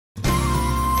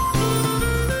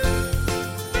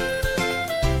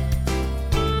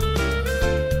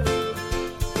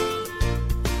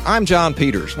I'm John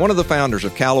Peters, one of the founders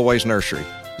of Callaway's Nursery.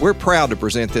 We're proud to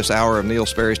present this hour of Neil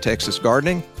Sperry's Texas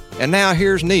Gardening. And now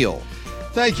here's Neil.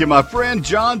 Thank you, my friend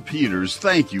John Peters.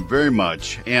 Thank you very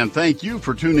much. And thank you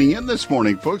for tuning in this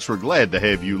morning, folks. We're glad to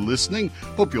have you listening.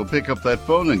 Hope you'll pick up that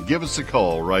phone and give us a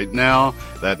call right now.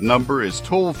 That number is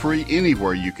toll-free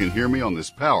anywhere you can hear me on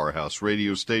this powerhouse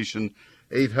radio station,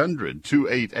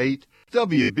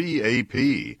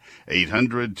 800-288-WBAP,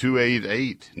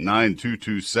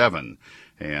 800-288-9227.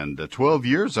 And 12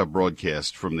 years I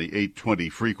broadcast from the 820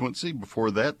 frequency.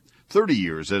 Before that, 30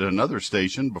 years at another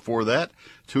station. Before that,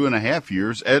 2.5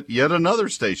 years at yet another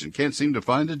station. Can't seem to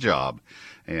find a job.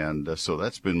 And so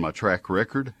that's been my track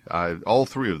record. All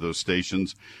three of those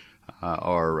stations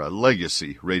are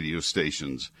legacy radio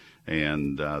stations.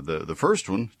 And the first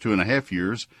one, 2.5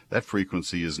 years, that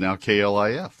frequency is now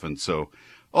KLIF. And so,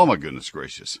 oh my goodness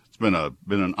gracious, it's been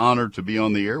an honor to be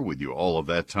on the air with you all of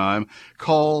that time.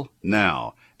 Call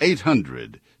now,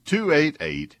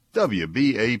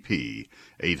 800-288-WBAP,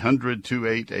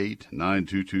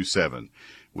 800-288-9227.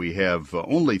 We have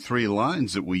only 3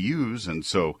 lines that we use, and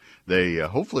so they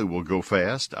hopefully will go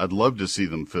fast. I'd love to see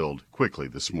them filled quickly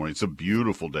this morning. It's a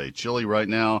beautiful day. Chilly right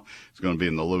now. It's going to be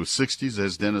in the low 60s,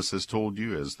 as Dennis has told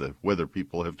you, as the weather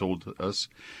people have told us.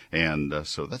 And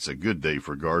so that's a good day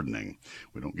for gardening.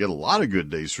 We don't get a lot of good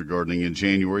days for gardening in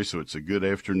January, so it's a good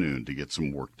afternoon to get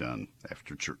some work done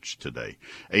after church today.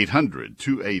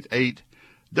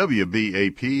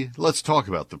 800-288-WBAP. Let's talk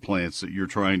about the plants that you're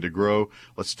trying to grow.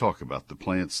 Let's talk about the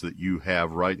plants that you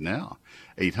have right now.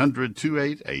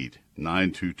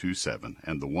 800-288-9227,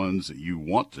 and the ones that you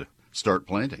want to start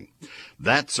planting.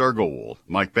 That's our goal.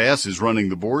 Mike Bass is running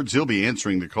the boards. He'll be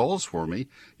answering the calls for me.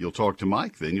 You'll talk to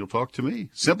Mike, then you'll talk to me.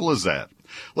 Simple as that.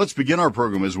 Let's begin our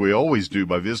program as we always do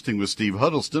by visiting with Steve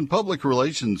Huddleston, Public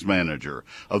Relations Manager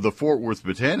of the Fort Worth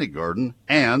Botanic Garden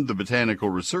and the Botanical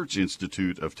Research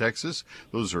Institute of Texas.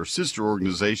 Those are sister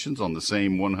organizations on the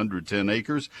same 110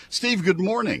 acres. Steve, good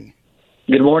morning.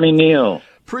 Good morning, Neil.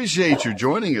 Appreciate you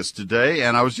joining us today.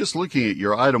 And I was just looking at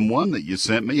your item 1 that you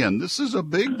sent me, and this is a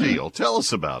big deal. Tell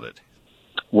us about it.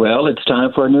 Well, it's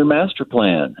time for a new master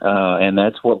plan, and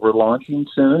that's what we're launching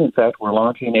soon. In fact, we're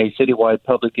launching a citywide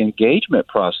public engagement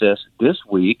process this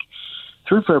week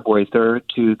through February 3rd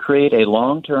to create a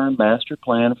long-term master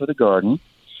plan for the garden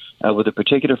with a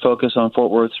particular focus on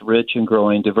Fort Worth's rich and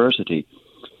growing diversity.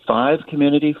 5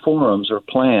 community forums are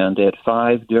planned at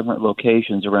 5 different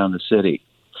locations around the city.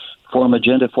 Forum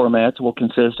agenda formats will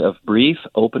consist of brief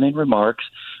opening remarks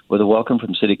with a welcome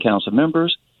from city council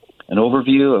members, an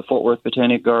overview of Fort Worth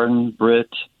Botanic Garden,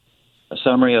 BRIT, a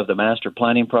summary of the master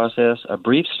planning process, a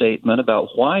brief statement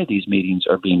about why these meetings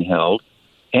are being held,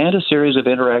 and a series of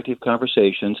interactive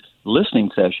conversations, listening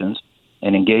sessions,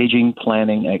 and engaging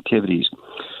planning activities.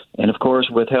 And, of course,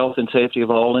 with health and safety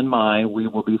of all in mind, we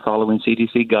will be following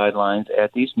CDC guidelines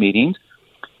at these meetings.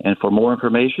 And for more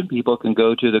information, people can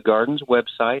go to the Garden's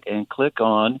website and click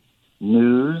on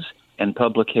News and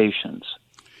Publications.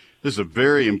 This is a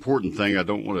very important thing. I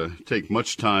don't want to take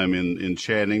much time in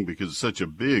chatting because it's such a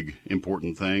big,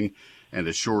 important thing and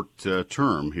a short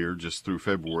term here, just through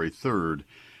February 3rd.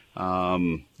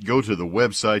 Go to the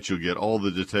website. You'll get all the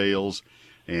details.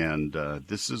 And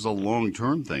this is a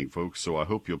long-term thing, folks, so I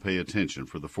hope you'll pay attention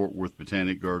for the Fort Worth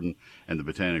Botanic Garden and the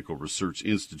Botanical Research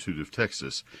Institute of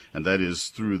Texas. And that is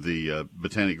through the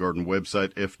Botanic Garden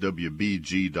website,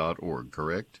 fwbg.org,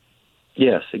 correct?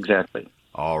 Yes, exactly.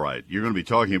 All right. You're going to be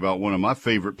talking about one of my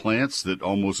favorite plants that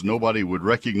almost nobody would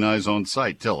recognize on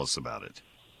sight. Tell us about it.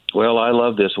 Well, I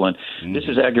love this one. Mm-hmm. This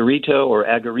is Agarito or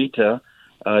Agarita.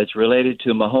 It's related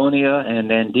to Mahonia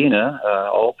and Nandina.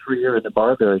 All 3 are in the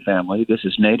barberry family. This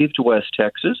is native to West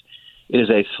Texas. It is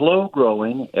a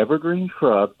slow-growing evergreen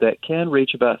shrub that can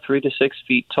reach about 3 to 6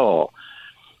 feet tall.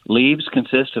 Leaves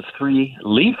consist of 3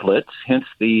 leaflets, hence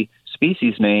the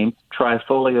species name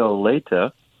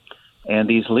Trifoliolata. And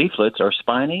these leaflets are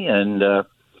spiny and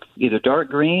either dark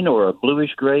green or a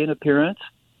bluish-gray in appearance.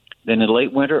 Then in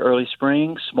late winter, early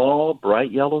spring, small,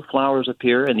 bright yellow flowers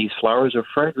appear, and these flowers are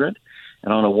fragrant.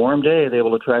 And on a warm day, they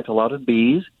will attract a lot of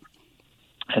bees.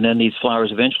 And then these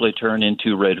flowers eventually turn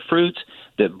into red fruits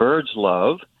that birds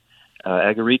love.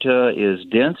 Agarita is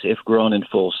dense if grown in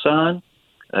full sun.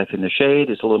 If in the shade,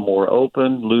 it's a little more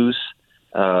open, loose,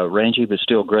 rangy, but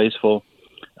still graceful.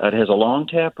 It has a long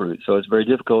taproot, so it's very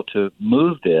difficult to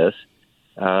move this,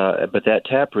 but that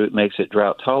taproot makes it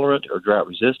drought-tolerant or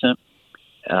drought-resistant,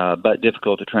 but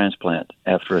difficult to transplant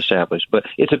after established. But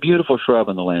it's a beautiful shrub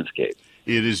in the landscape.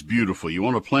 It is beautiful. You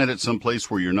want to plant it someplace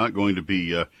where you're not going to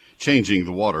be changing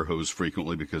the water hose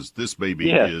frequently, because this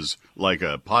baby is like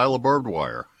a pile of barbed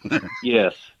wire.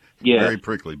 Yes. Yes. Very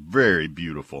prickly, very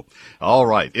beautiful. All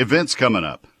right, events coming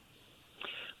up.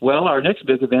 Well, our next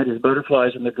big event is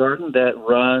Butterflies in the Garden. That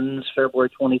runs February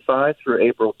 25 through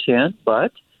April 10th,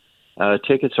 but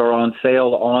tickets are on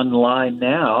sale online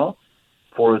now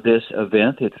for this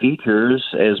event. It features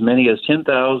as many as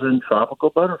 10,000 tropical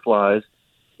butterflies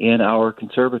in our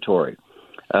conservatory.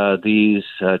 These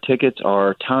tickets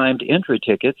are timed entry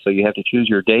tickets, so you have to choose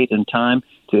your date and time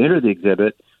to enter the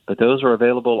exhibit, but those are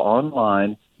available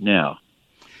online now.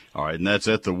 All right, and that's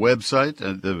at the website,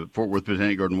 the Fort Worth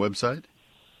Botanic Garden website?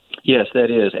 Yes, that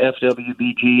is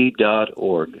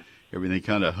fwbg.org. Everything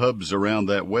kind of hubs around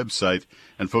that website.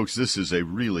 And, folks, this is a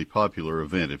really popular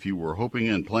event. If you were hoping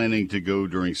and planning to go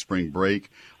during spring break,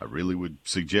 I really would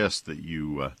suggest that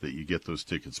you get those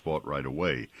tickets bought right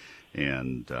away.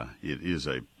 And it is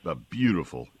a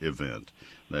beautiful event.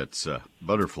 That's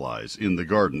Butterflies in the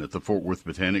Garden at the Fort Worth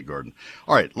Botanic Garden.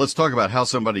 All right, let's talk about how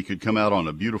somebody could come out on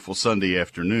a beautiful Sunday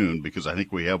afternoon, because I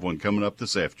think we have one coming up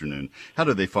this afternoon. How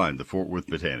do they find the Fort Worth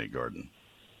Botanic Garden?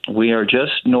 We are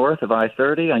just north of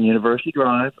I-30 on University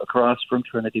Drive, across from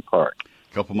Trinity Park.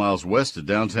 A couple miles west of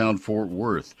downtown Fort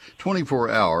Worth.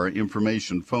 24-hour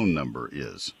information phone number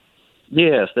is?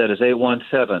 Yes, that is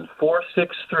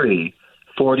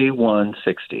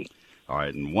 817-463-4160. All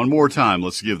right, and one more time,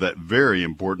 let's give that very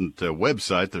important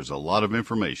website. There's a lot of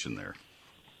information there.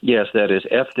 Yes, that is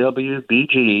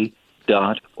fwbg.org.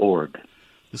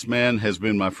 This man has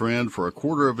been my friend for a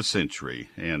quarter of a century,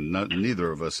 and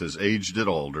neither of us has aged at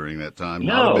all during that time.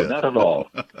 No, not a bit. not at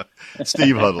all.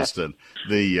 Steve Huddleston,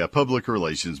 the public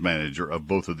relations manager of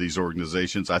both of these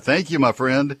organizations. I thank you, my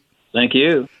friend. Thank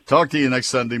you. Talk to you next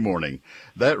Sunday morning.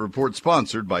 That report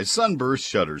sponsored by Sunburst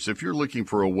Shutters. If you're looking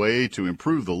for a way to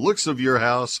improve the looks of your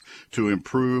house, to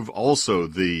improve also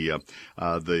the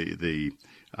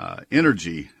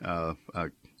energy,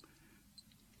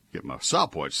 get my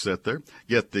stopwatch set there,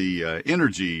 get the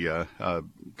energy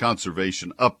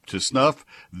conservation up to snuff,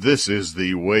 this is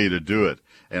the way to do it.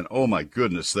 And oh my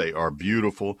goodness, they are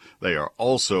beautiful. They are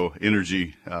also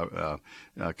energy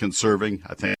conserving.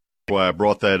 I think that's why I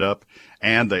brought that up.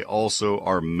 And they also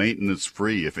are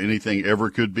maintenance-free, if anything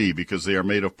ever could be, because they are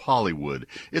made of polywood.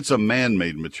 It's a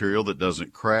man-made material that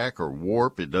doesn't crack or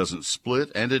warp, it doesn't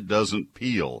split, and it doesn't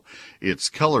peel. It's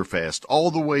color-fast all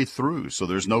the way through, so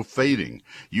there's no fading.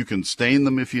 You can stain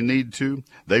them if you need to.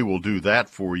 They will do that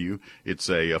for you. It's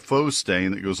a faux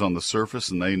stain that goes on the surface,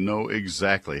 and they know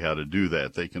exactly how to do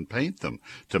that. They can paint them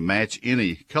to match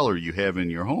any color you have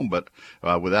in your home, but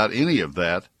without any of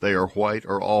that, they are white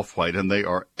or off-white, and they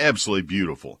are absolutely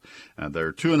beautiful.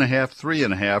 They're 2.5,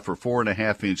 3.5, or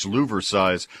 4.5-inch louver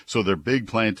size, so they're big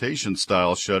plantation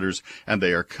style shutters, and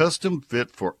they are custom fit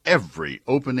for every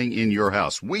opening in your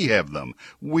house. We have them.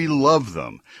 We love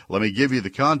them. Let me give you the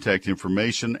contact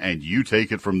information, and you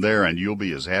take it from there, and you'll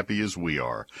be as happy as we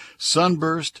are.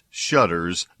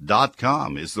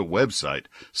 SunburstShutters.com is the website.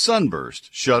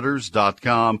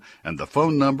 SunburstShutters.com, and the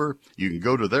phone number, you can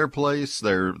go to their place,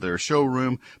 their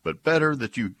showroom, but better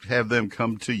that you have them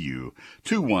come to you.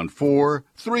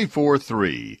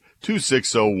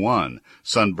 214-343-2601.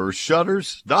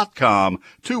 SunburstShutters.com,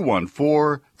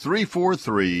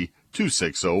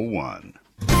 214-343-2601.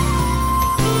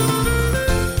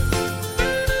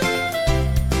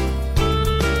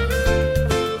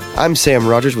 I'm Sam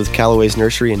Rogers with Callaway's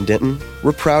Nursery in Denton.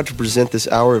 We're proud to present this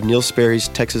hour of Neil Sperry's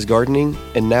Texas Gardening.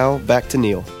 And now, back to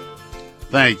Neil.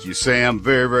 Thank you, Sam,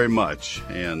 very, very much.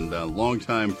 And a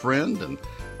longtime friend and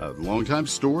a longtime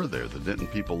store there. The Denton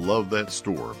people love that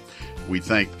store. We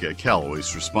thank Callaway's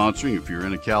for sponsoring. If you're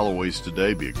in a Callaway's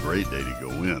today, be a great day to go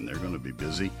in. They're going to be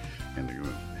busy, and they're going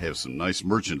to have some nice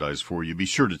merchandise for you. Be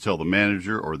sure to tell the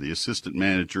manager or the assistant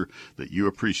manager that you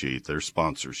appreciate their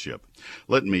sponsorship.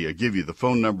 Let me give you the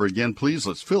phone number again, please.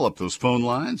 Let's fill up those phone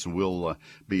lines. We'll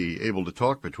be able to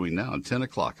talk between now and 10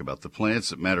 o'clock about the plants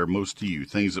that matter most to you,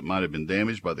 things that might have been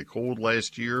damaged by the cold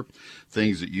last year,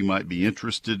 things that you might be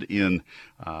interested in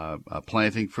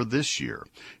planting for this year.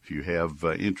 If you have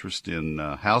interest in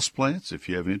house plants, if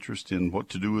you have interest in what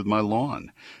to do with my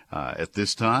lawn at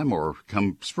this time or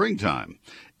come springtime,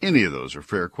 any of those are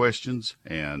fair questions,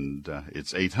 and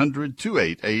it's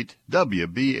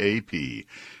 800-288-WBAP.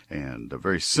 And a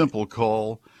very simple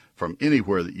call from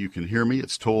anywhere that you can hear me.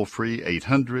 It's toll-free,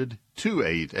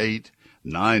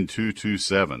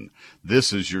 800-288-9227.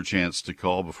 This is your chance to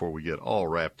call before we get all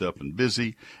wrapped up and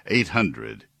busy,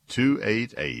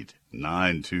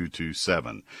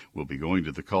 800-288-9227. We'll be going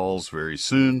to the calls very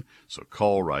soon, so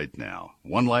call right now.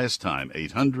 One last time,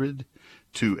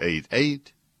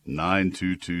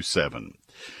 800-288-9227.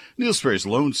 Neil Sperry's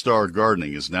Lone Star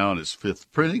Gardening is now in its 5th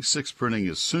printing. 6th printing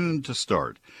is soon to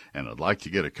start, and I'd like to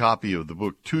get a copy of the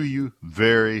book to you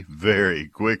very, very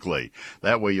quickly.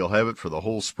 That way you'll have it for the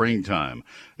whole springtime.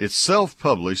 It's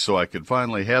self-published, so I could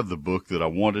finally have the book that I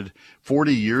wanted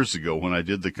 40 years ago when I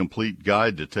did the complete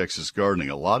guide to Texas gardening.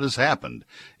 A lot has happened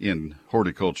in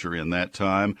horticulture in that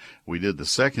time. We did the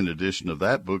 2nd edition of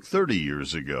that book 30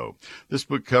 years ago. This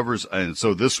book covers, and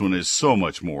so this one is so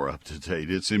much more up to date.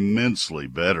 It's immensely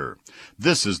better.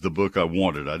 This is the book I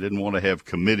wanted. I didn't want to have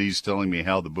committees telling me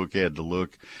how the book had to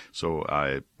look, so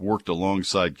I worked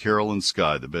alongside Carolyn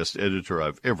Sky, the best editor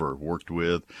I've ever worked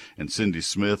with, and Cindy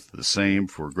Smith, the same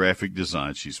for graphic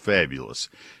design. She's fabulous.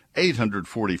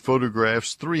 840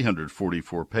 photographs,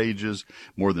 344 pages,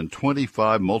 more than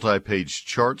 25 multi-page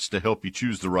charts to help you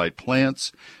choose the right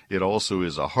plants. It also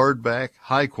is a hardback,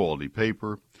 high-quality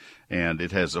paper, and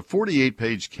it has a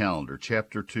 48-page calendar,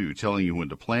 Chapter 2, telling you when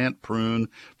to plant, prune,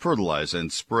 fertilize,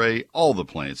 and spray all the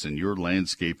plants in your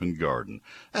landscape and garden.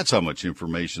 That's how much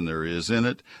information there is in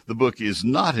it. The book is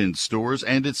not in stores,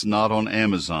 and it's not on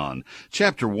Amazon.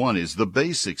 Chapter 1 is the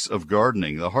basics of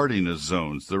gardening, the hardiness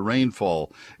zones, the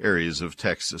rainfall areas of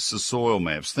Texas, the soil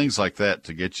maps, things like that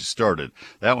to get you started.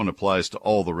 That one applies to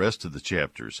all the rest of the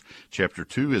chapters. Chapter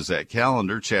 2 is that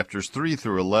calendar. Chapters 3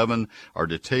 through 11 are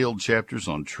detailed chapters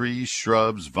on trees,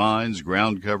 shrubs, vines,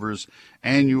 ground covers,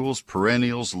 annuals,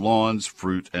 perennials, lawns,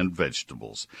 fruit, and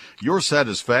vegetables. Your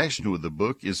satisfaction with the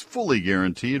book is fully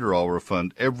guaranteed, or I'll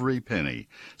refund every penny.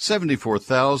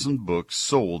 74,000 books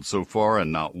sold so far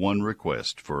and not one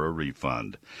request for a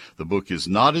refund. The book is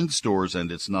not in stores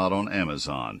and it's not on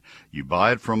Amazon. You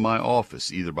buy it from my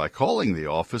office, either by calling the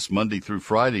office Monday through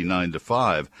Friday 9 to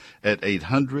 5 at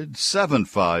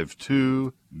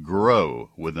 800-752-GROW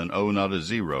with an O, not a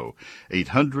zero.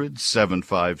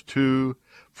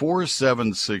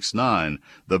 800-752-4769.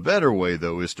 The better way,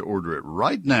 though, is to order it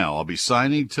right now. I'll be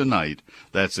signing tonight.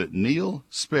 That's at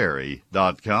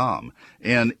neilsperry.com.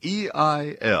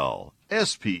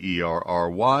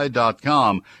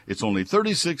 NEILSPERRY.com. It's only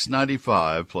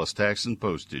 $36.95 plus tax and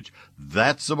postage.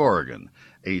 That's a bargain.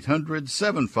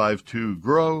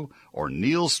 800-752-GROW or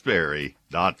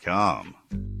neilsperry.com.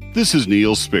 This is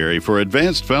Neil Sperry for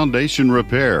Advanced Foundation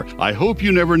Repair. I hope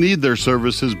you never need their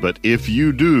services, but if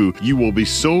you do, you will be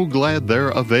so glad they're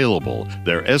available.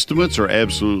 Their estimates are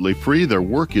absolutely free. Their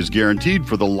work is guaranteed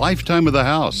for the lifetime of the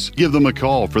house. Give them a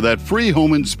call for that free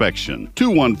home inspection.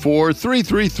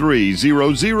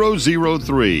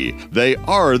 214-333-0003. They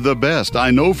are the best.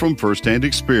 I know from firsthand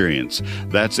experience.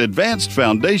 That's Advanced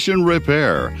Foundation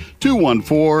Repair.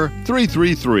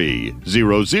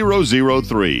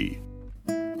 214-333-0003.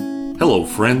 Hello,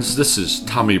 friends. This is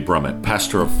Tommy Brummett,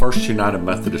 pastor of First United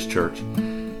Methodist Church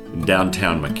in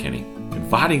downtown McKinney,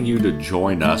 inviting you to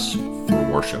join us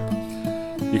for worship.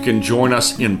 You can join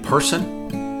us in person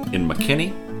in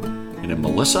McKinney and in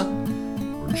Melissa,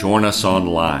 or join us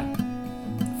online.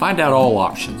 Find out all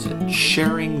options at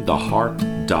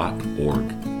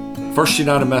sharingtheheart.org. First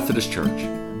United Methodist Church,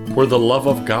 where the love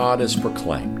of God is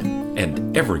proclaimed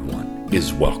and everyone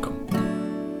is welcome.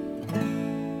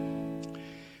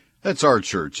 That's our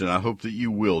church, and I hope that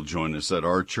you will join us at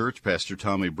our church. Pastor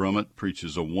Tommy Brummett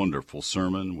preaches a wonderful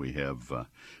sermon. We have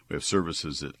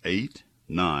services at 8,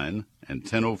 9, and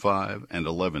 10:05 and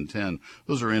 11:10.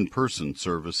 Those are in-person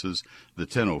services. The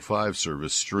 10:05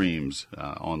 service streams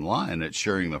online at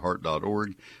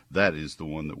sharingtheheart.org. That is the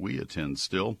one that we attend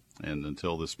still, and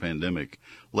until this pandemic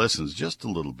lessens just a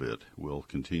little bit, we'll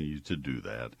continue to do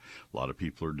that. A lot of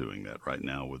people are doing that right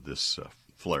now with this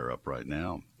flare up right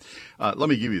now. Let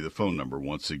me give you the phone number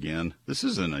once again. This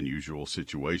is an unusual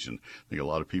situation. I think a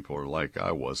lot of people are like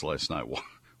I was last night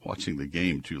watching the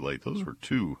game too late. Those were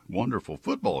two wonderful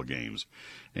football games.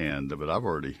 But I've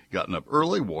already gotten up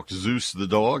early, walked Zeus the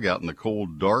dog out in the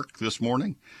cold dark this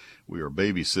morning. We are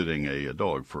babysitting a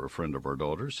dog for a friend of our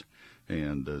daughter's,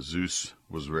 and Zeus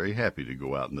was very happy to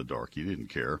go out in the dark. He didn't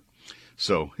care.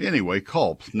 So anyway,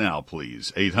 call now,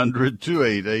 please.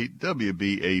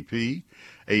 800-288-WBAP.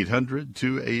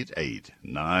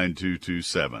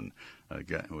 800-288-9227.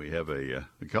 We have a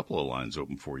couple of lines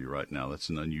open for you right now. That's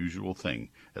an unusual thing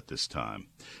at this time.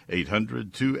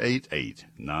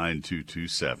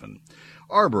 800-288-9227.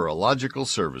 Arborilogical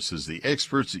Services, the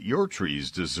experts that your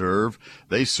trees deserve.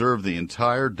 They serve the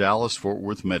entire Dallas-Fort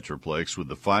Worth Metroplex with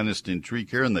the finest in tree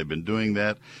care, and they've been doing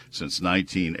that since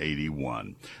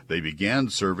 1981. They began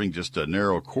serving just a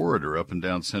narrow corridor up and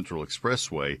down Central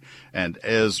Expressway, and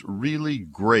as really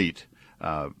great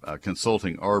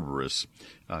consulting arborists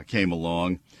came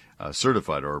along,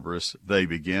 certified arborists, they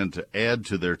began to add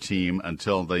to their team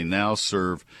until they now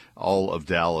serve all of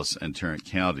Dallas and Tarrant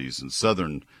counties and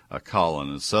southern Collin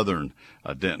and southern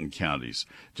Denton counties.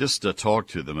 Just talk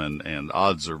to them, and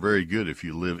odds are very good if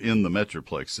you live in the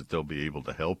Metroplex that they'll be able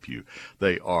to help you.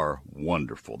 They are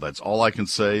wonderful. That's all I can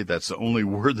say. That's the only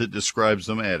word that describes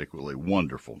them adequately.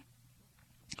 Wonderful.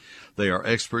 They are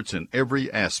experts in every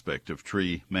aspect of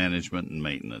tree management and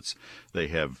maintenance. They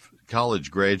have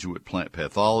college graduate plant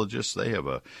pathologists. They have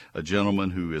a gentleman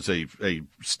who is a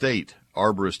state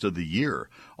arborist of the year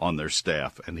on their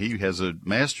staff, and he has a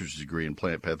master's degree in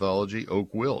plant pathology,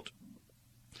 Oak Wilt.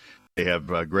 They have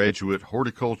graduate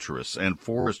horticulturists and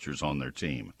foresters on their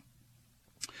team.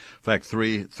 In fact,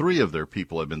 three of their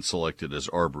people have been selected as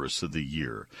arborists of the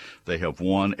year. They have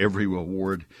won every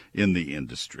award in the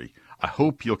industry. I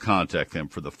hope you'll contact them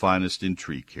for the finest in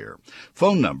tree care.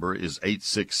 Phone number is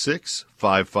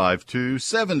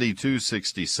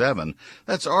 866-552-7267.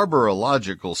 That's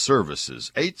Arborological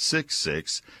Services,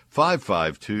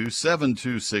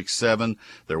 866-552-7267.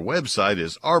 Their website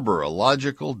is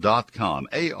arborilogical.com,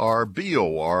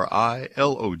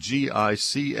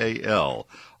 ARBORILOGICAL,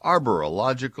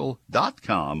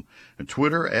 arborilogical.com, and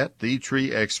Twitter at The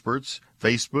Tree Experts,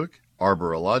 Facebook,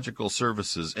 Arborological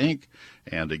Services, Inc.,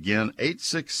 and again,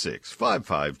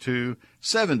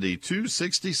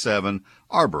 866-552-7267,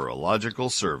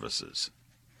 Arborological Services.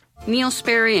 Neil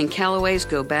Sperry and Callaway's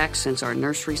go back since our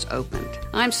nurseries opened.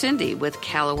 I'm Cindy with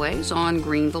Callaway's on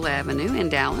Greenville Avenue in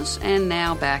Dallas, and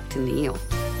now back to Neil.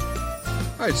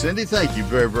 All right, Cindy, thank you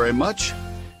very, very much.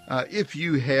 If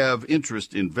you have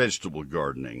interest in vegetable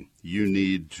gardening, you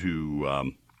need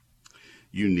to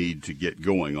get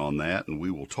going on that, and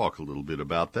we will talk a little bit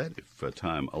about that if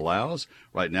time allows.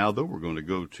 Right now, though, we're going to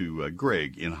go to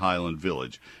Greg in Highland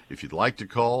Village. If you'd like to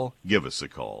call, give us a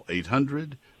call,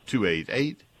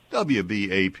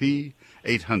 800-288-WBAP,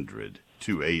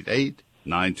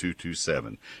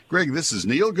 800-288-9227. Greg, this is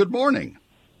Neil. Good morning.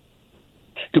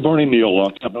 Good morning, Neil.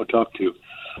 Long time no talk to.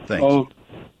 Thanks.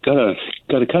 Got a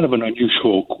kind of an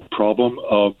unusual problem.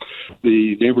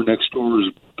 The neighbor next door is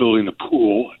building a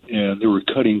pool, and they were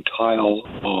cutting tile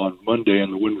on Monday,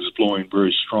 and the wind was blowing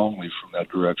very strongly from that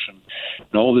direction.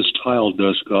 And all this tile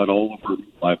dust got all over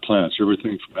my plants,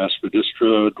 everything from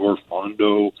aspidistra, dwarf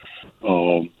mondo,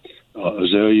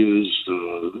 azaleas,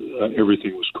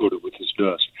 everything was coated with this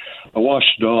dust. I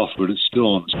washed it off, but it's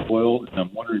still on the soil, and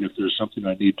I'm wondering if there's something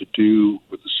I need to do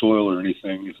with the soil or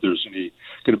anything, if there's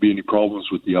going to be any problems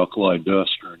with the alkali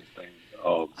dust or anything.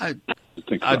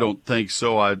 I don't think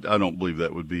so. I don't believe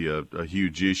that would be a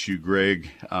huge issue,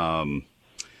 Greg.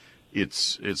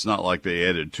 It's not like they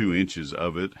added 2 inches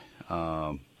of it.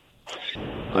 I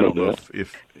don't know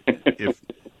if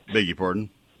beg your pardon?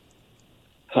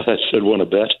 I said want to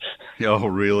bet. Oh,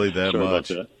 really? That Sorry much?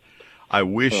 about that. I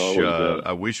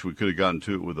wish we could have gotten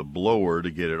to it with a blower to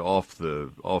get it off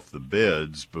the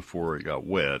beds before it got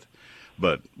wet.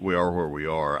 But we are where we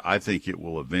are. I think it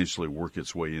will eventually work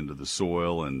its way into the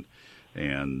soil, and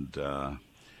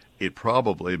it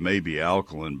probably may be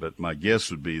alkaline, but my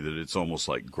guess would be that it's almost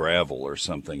like gravel or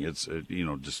something. It's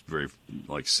just very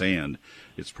like sand.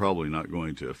 It's probably not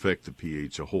going to affect the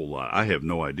pH a whole lot. I have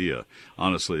no idea.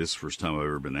 Honestly, it's the first time I've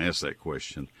ever been asked that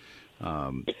question.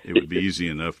 It would be easy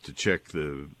enough to check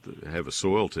have a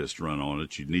soil test run on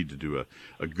it. You'd need to do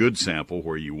a good sample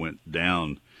where you went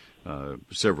down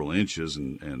several inches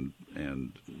and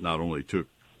not only took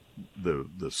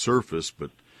the surface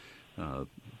but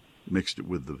mixed it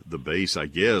with the base. I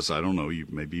guess, I don't know,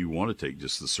 maybe you want to take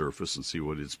just the surface and see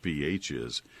what its pH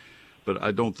is. But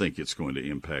I don't think it's going to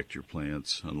impact your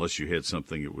plants unless you had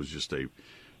something that was just a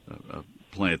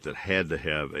plant that had to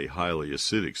have a highly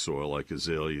acidic soil like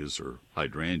azaleas or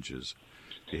hydrangeas.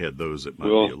 If you had those, it might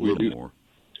be a little more.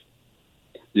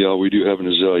 Yeah, we do have an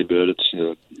azalea bed. It's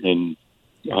in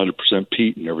 100%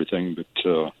 peat and everything, but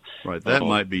right, that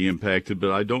might be impacted.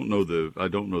 But I don't know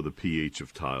the pH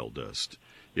of tile dust.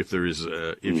 If there is,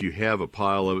 if you have a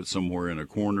pile of it somewhere in a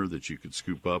corner that you could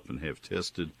scoop up and have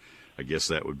tested, I guess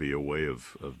that would be a way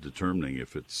of determining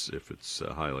if it's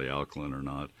highly alkaline or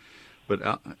not.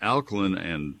 But alkaline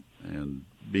and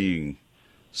being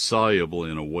soluble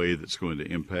in a way that's going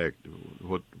to impact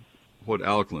what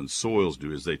alkaline soils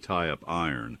do is they tie up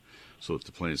iron so that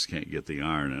the plants can't get the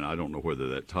iron, and I don't know whether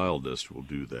that tile dust will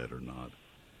do that or not.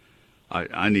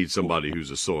 I need somebody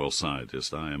who's a soil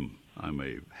scientist. I'm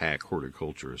a hack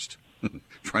horticulturist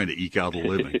trying to eke out a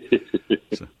living.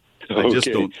 So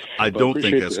I don't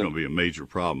think that's going to be a major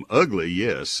problem. Ugly,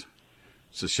 yes.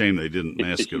 It's a shame they didn't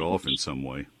mask it off in some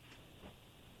way.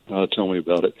 Tell me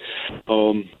about it.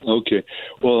 Okay.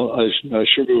 Well, I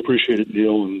sure do appreciate it,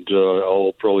 Neil, and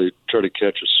I'll probably try to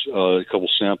catch a couple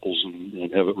samples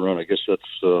and have it run. I guess that's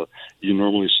you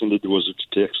normally send it. Was it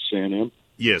to Texas A&M?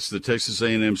 Yes, the Texas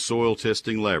A&M Soil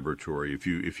Testing Laboratory. If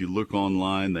you look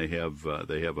online, they have a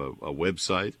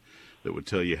website that would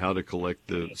tell you how to collect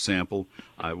the sample.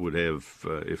 I would have,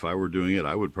 if I were doing it,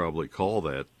 I would probably call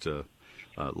that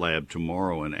lab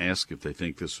tomorrow and ask if they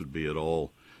think this would be at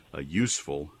all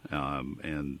useful,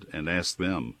 and ask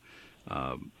them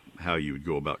how you would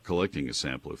go about collecting a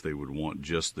sample. If they would want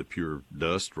just the pure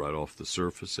dust right off the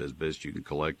surface as best you can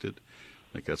collect it,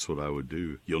 I think that's what I would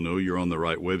do. You'll know you're on the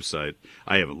right website.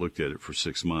 I haven't looked at it for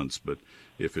 6 months, but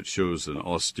if it shows an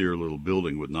austere little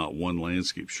building with not one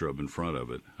landscape shrub in front of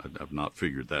it, I've not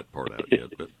figured that part out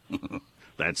yet, but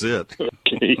that's it.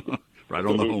 Okay. Right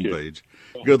on the homepage.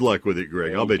 Good luck with it,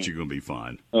 Greg. I'll bet you're going to be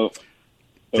fine.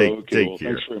 Take care.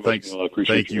 Thanks very much. Thanks. I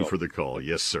appreciate Thank you for the call.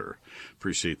 Yes, sir.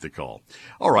 Appreciate the call.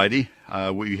 All righty.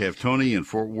 We have Tony in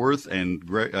Fort Worth and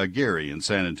Gary in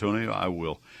San Antonio. I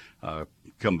will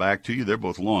come back to you. They're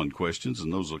both long questions,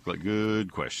 and those look like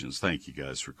good questions. Thank you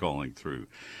guys for calling through.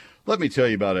 Let me tell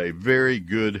you about a very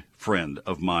good friend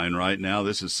of mine right now.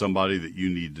 This is somebody that you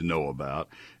need to know about,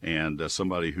 and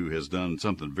somebody who has done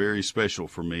something very special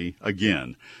for me.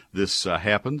 Again, this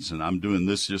happens, and I'm doing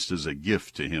this just as a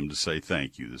gift to him to say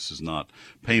thank you. This is not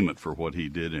payment for what he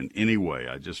did in any way.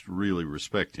 I just really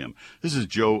respect him. This is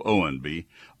Joe Owenby,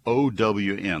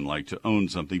 O-W-N, like to own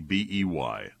something,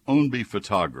 B-E-Y, Owenby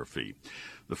Photography.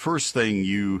 The first thing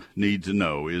you need to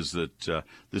know is that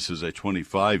this is a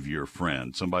 25-year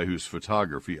friend, somebody whose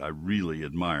photography I really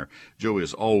admire. Joe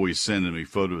is always sending me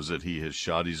photos that he has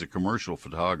shot. He's a commercial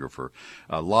photographer,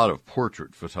 a lot of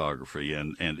portrait photography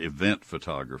and event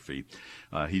photography.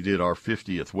 He did our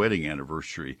 50th wedding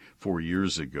anniversary 4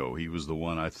 years ago. He was the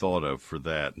one I thought of for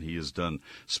that. And he has done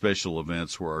special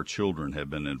events where our children have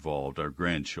been involved, our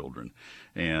grandchildren.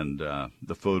 And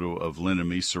the photo of Lynn and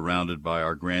me surrounded by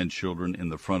our grandchildren in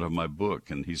the front of my book.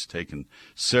 And he's taken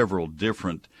several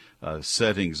different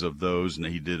settings of those. And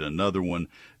he did another one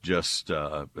just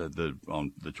on the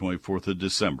 24th of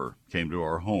December, came to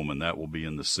our home, and that will be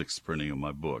in the 6th printing of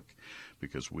my book,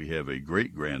 because we have a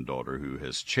great-granddaughter who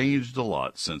has changed a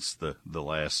lot since the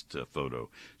last photo.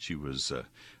 She was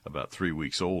about 3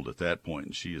 weeks old at that point,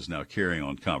 and she is now carrying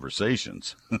on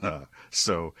conversations.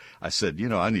 So I said,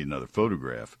 I need another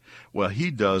photograph. Well, he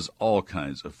does all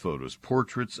kinds of photos,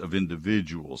 portraits of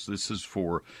individuals. This is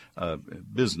for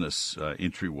business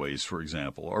entryways, for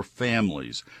example, or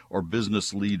families, or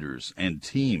business leaders and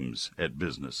teams at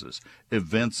businesses,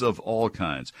 events of all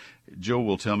kinds. Joe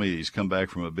will tell me he's come back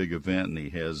from a big event and he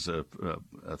has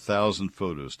 1,000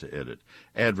 photos to edit.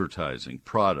 Advertising,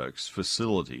 products,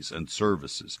 facilities, and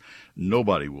services.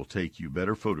 Nobody will take you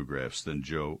better photographs than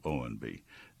Joe Owenby.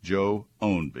 Joe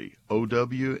Owenby,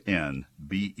 O-W-N-B-E-Y,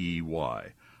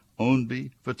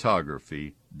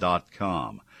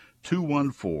 OwenbyPhotography.com,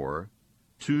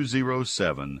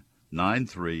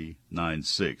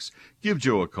 214-207-9396. Give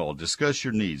Joe a call. Discuss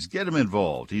your needs. Get him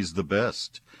involved. He's the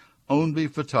best.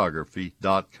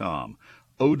 OwenbyPhotography.com,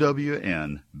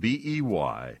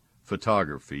 OWNBEY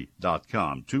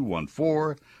photography.com,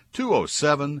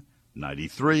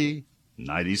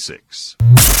 214-207-9396.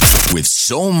 With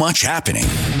so much happening,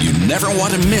 you never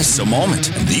want to miss a moment.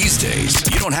 And these days,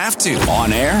 you don't have to.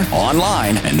 On air,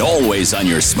 online, and always on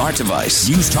your smart device.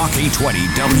 News Talk 820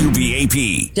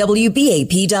 WBAP.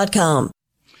 WBAP.com.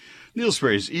 Neil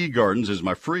Sperry's eGardens is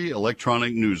my free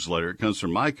electronic newsletter. It comes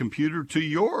from my computer to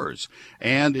yours,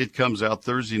 and it comes out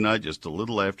Thursday night just a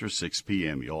little after 6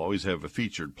 p.m. You'll always have a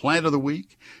featured plant of the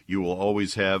week. You will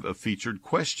always have a featured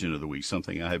question of the week,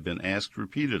 something I have been asked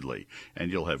repeatedly. And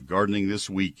you'll have Gardening This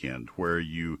Weekend, where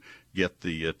you get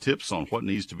the tips on what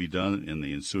needs to be done in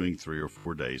the ensuing 3 or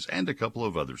 4 days, and a couple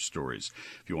of other stories.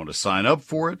 If you want to sign up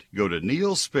for it, go to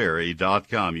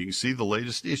neilsperry.com. You can see the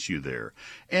latest issue there.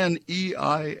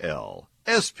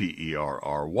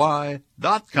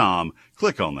 NEILSPERRY.com.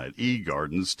 Click on that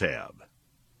eGardens tab.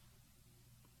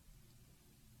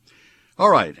 All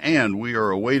right, and we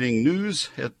are awaiting news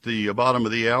at the bottom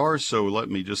of the hour, so let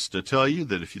me just tell you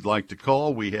that if you'd like to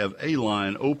call, we have a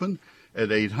line open at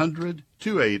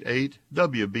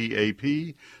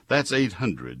 800-288-WBAP. That's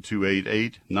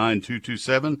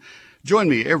 800-288-9227. Join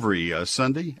me every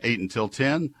Sunday, 8 until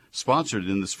 10, sponsored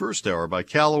in this first hour by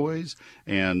Callaway's,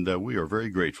 and we are very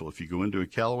grateful. If you go into a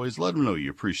Callaway's, let them know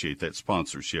you appreciate that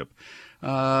sponsorship.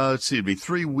 Let's see, it'll be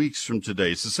 3 weeks from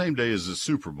today. It's the same day as the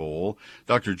Super Bowl.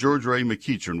 Dr. George Ray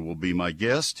McEachern will be my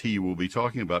guest. He will be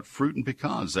talking about fruit and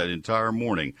pecans that entire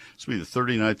morning. This will be the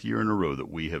 39th year in a row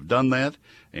that we have done that,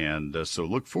 and so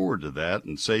look forward to that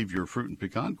and save your fruit and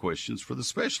pecan questions for the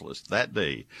specialist that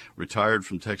day. Retired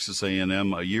from Texas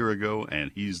A&M a year ago,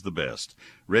 and he's the best.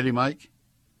 Ready, Mike?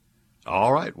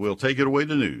 All right, we'll take it away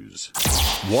to news.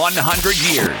 100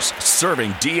 years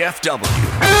serving DFW.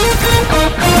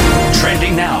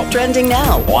 Trending now. Trending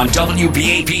now On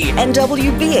WBAP. and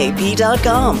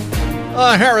WBAP.com.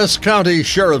 A Harris County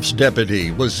Sheriff's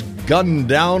deputy was gunned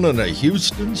down on a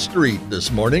Houston street this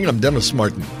morning. I'm Dennis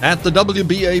Martin at the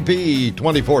WBAP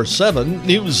 24/7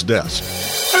 News Desk.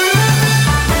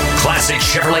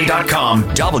 ClassicChevrolet.com.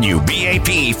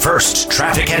 WBAP First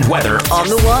Traffic and Weather. On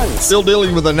the ones. Still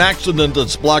dealing with an accident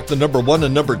that's blocked the number 1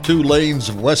 and number 2 lanes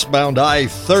of westbound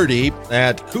I-30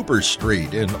 at Cooper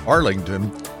Street in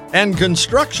Arlington. And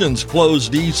construction's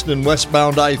closed east and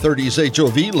westbound I-30's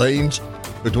HOV lanes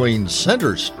between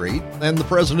Center Street and the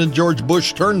President George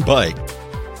Bush Turnpike.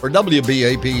 For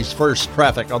WBAP's First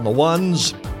Traffic on the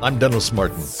Ones, I'm Dennis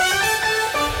Martin.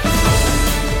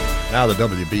 Now the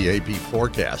WBAP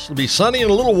forecast. It'll be sunny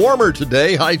and a little warmer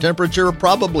today. High temperature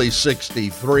probably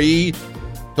 63.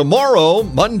 Tomorrow,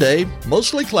 Monday,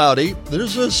 mostly cloudy.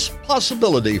 There's a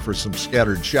possibility for some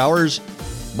scattered showers.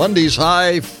 Monday's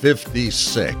high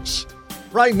 56.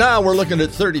 Right now we're looking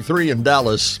at 33 in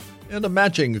Dallas and a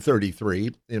matching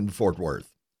 33 in Fort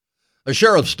Worth. A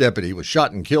sheriff's deputy was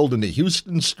shot and killed in a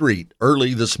Houston street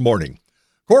early this morning.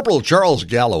 Corporal Charles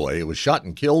Galloway was shot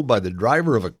and killed by the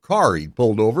driver of a car he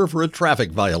pulled over for a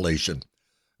traffic violation.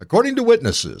 According to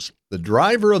witnesses, the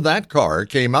driver of that car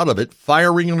came out of it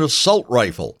firing an assault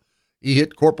rifle. He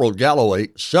hit Corporal Galloway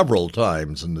several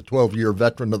times, and the 12-year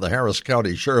veteran of the Harris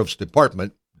County Sheriff's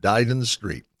Department died in the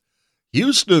street.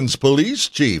 Houston's police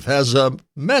chief has a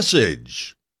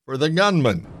message for the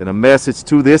gunman. And a message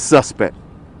to this suspect.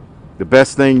 The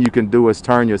best thing you can do is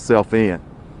turn yourself in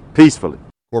peacefully.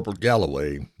 Corporal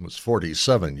Galloway was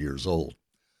 47 years old.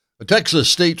 A Texas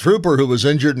state trooper who was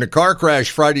injured in a car crash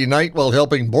Friday night while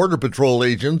helping Border Patrol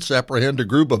agents apprehend a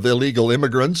group of illegal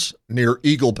immigrants near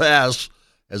Eagle Pass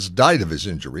has died of his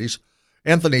injuries.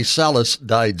 Anthony Salas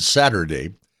died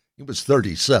Saturday. He was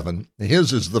 37.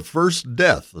 His is the first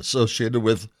death associated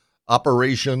with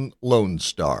Operation Lone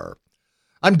Star.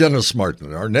 I'm Dennis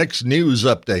Martin. Our next news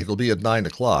update will be at 9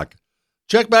 o'clock.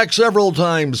 Check back several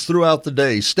times throughout the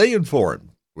day. Stay informed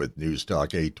with News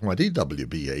Talk 820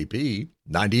 WBAP,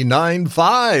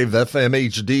 99.5 FM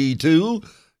HD2,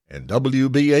 and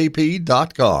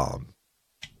WBAP.com.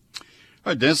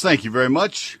 All right, Dennis, thank you very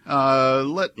much.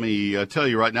 Let me tell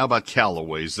you right now about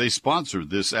Callaway's. They sponsored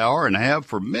this hour and have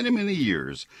for many, many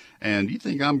years. And you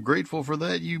think I'm grateful for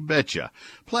that? You betcha.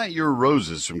 Plant your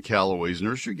roses from Callaway's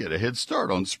Nursery. Get a head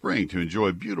start on spring to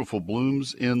enjoy beautiful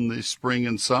blooms in the spring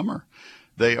and summer.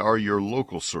 They are your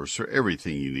local source for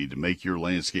everything you need to make your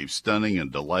landscape stunning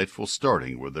and delightful,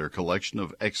 starting with their collection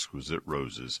of exquisite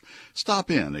roses.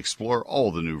 Stop in, explore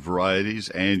all the new varieties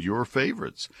and your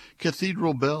favorites.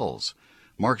 Cathedral Bells,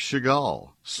 Marc Chagall,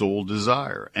 Soul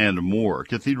Desire, and more.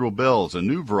 Cathedral Bells, a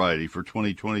new variety for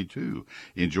 2022.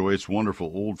 Enjoy its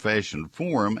wonderful old-fashioned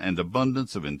form and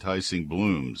abundance of enticing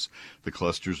blooms. The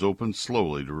clusters open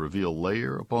slowly to reveal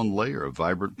layer upon layer of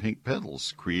vibrant pink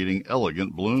petals, creating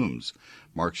elegant blooms.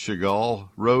 Marc Chagall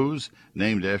Rose,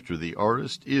 named after the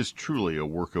artist, is truly a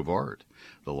work of art.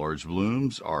 The large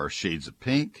blooms are shades of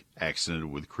pink,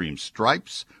 accented with cream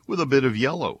stripes with a bit of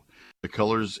yellow. The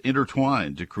colors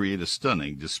intertwine to create a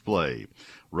stunning display.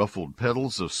 Ruffled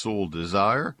petals of Soul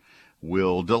Desire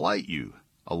will delight you.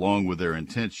 Along with their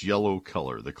intense yellow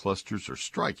color, the clusters are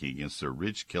striking against their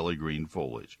rich Kelly green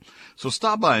foliage. So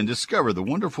stop by and discover the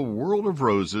wonderful world of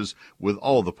roses with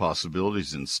all the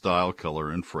possibilities in style, color,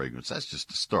 and fragrance. That's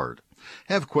just a start.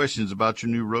 Have questions about your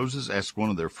new roses? Ask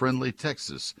one of their friendly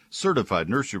Texas certified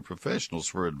nursery professionals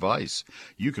for advice.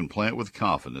 You can plant with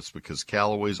confidence because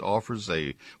Callaway's offers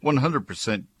a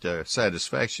 100%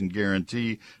 satisfaction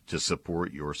guarantee to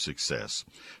support your success.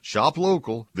 Shop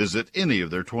local, visit any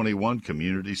of their 21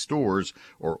 community stores,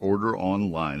 or order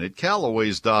online at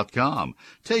Callaways.com.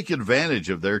 Take advantage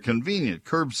of their convenient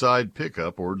curbside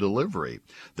pickup or delivery.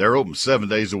 They're open 7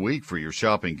 days a week for your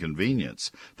shopping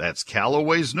convenience. That's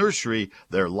Callaway's Nursery.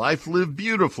 Their life lived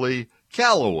beautifully.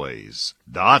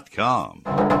 Callaways.com.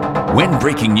 When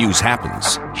breaking news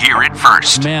happens, hear it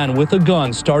first. Man with a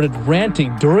gun started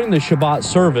ranting during the Shabbat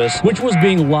service, which was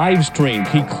being live streamed.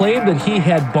 He claimed that he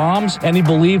had bombs and he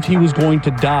believed he was going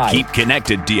to die. Keep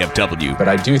connected, DFW. But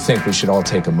I do think we should all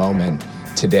take a moment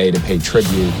today to pay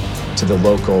tribute to the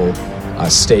local,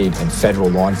 state, and federal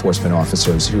law enforcement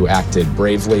officers who acted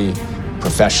bravely,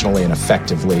 professionally, and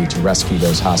effectively to rescue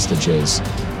those hostages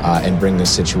and bring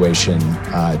this situation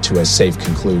to a safe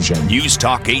conclusion. News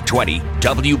Talk 820,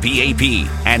 WBAP,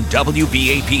 and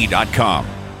WBAP.com.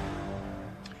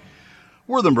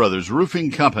 Wortham Brothers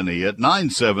Roofing Company at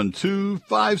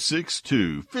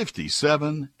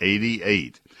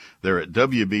 972-562-5788. They're at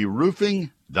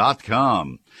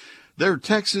WBRoofing.com. They're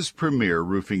Texas' premier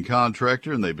roofing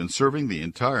contractor, and they've been serving the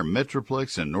entire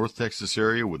Metroplex and North Texas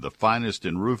area with the finest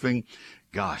in roofing.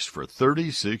 Gosh, for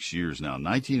 36 years now.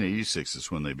 1986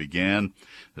 is when they began.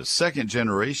 The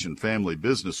second-generation family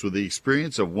business with the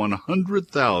experience of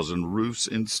 100,000 roofs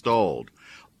installed.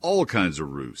 All kinds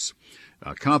of roofs.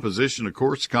 Composition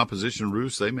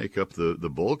roofs, they make up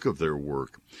the bulk of their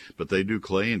work. But they do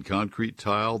clay and concrete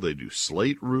tile. They do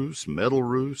slate roofs, metal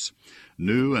roofs,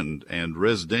 new and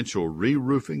residential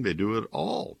re-roofing. They do it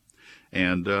all.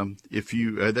 And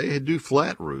they do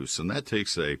flat roofs, and that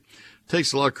takes a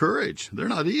lot of courage. They're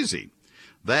not easy.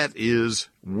 That is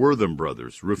Wortham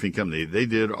Brothers Roofing Company. They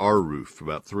did our roof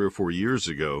about 3 or 4 years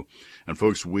ago. And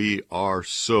folks, we are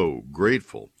so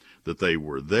grateful that they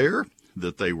were there,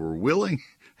 that they were willing,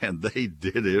 and they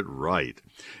did it right.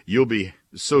 You'll be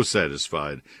so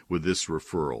satisfied with this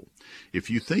referral. If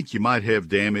you think you might have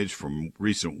damage from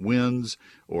recent winds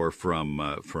or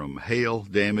from hail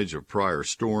damage of prior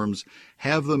storms,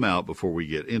 have them out before we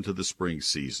get into the spring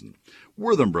season.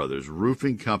 Wortham Brothers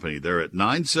Roofing Company, they're at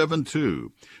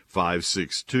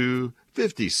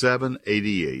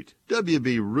 972-562-5788.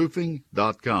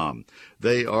 WBRoofing.com.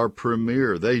 They are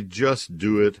premier. They just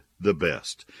do it the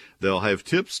best. They'll have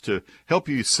tips to help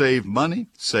you save money,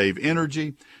 save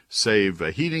energy, save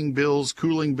heating bills,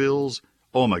 cooling bills.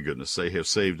 Oh, my goodness, they have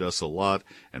saved us a lot,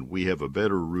 and we have a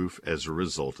better roof as a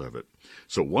result of it.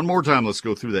 So one more time, let's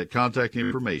go through that contact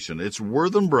information. It's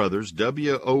Wortham Brothers,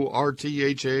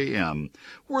 WORTHAM,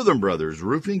 Wortham Brothers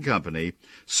Roofing Company,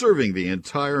 serving the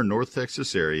entire North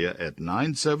Texas area at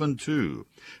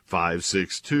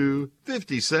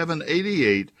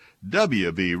 972-562-5788,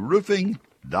 WBRoofing.com.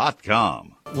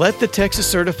 Let the Texas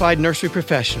Certified Nursery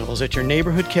Professionals at your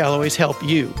neighborhood Callaways help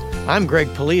you. I'm Greg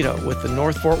Polito with the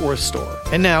North Fort Worth store.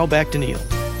 And now back to Neil.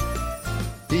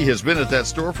 He has been at that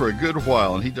store for a good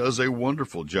while, and he does a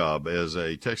wonderful job as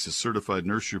a Texas Certified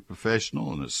Nursery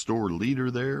Professional and a store leader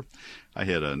there. I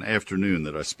had an afternoon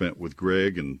that I spent with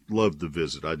Greg and loved the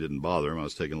visit. I didn't bother him. I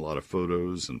was taking a lot of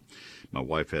photos, and my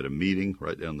wife had a meeting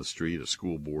right down the street, a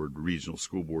regional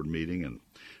school board meeting, and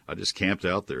I just camped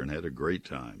out there and had a great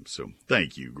time. So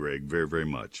thank you, Greg, very, very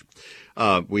much.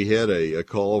 We had a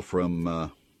call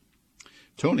from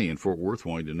Tony in Fort Worth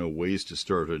wanting to know ways to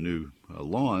start a new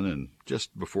lawn, and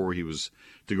just before he was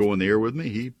to go on the air with me,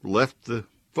 he left the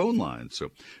phone line.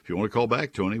 So if you want to call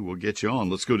back, Tony, we'll get you on.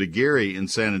 Let's go to Gary in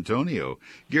San Antonio.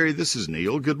 Gary, this is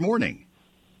Neil. Good morning.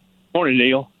 Morning,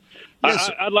 Neil.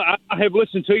 Yes. I have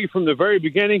listened to you from the very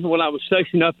beginning when I was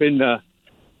stationed up in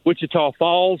Wichita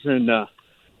Falls, and I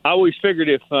always figured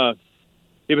if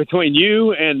between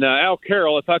you and Al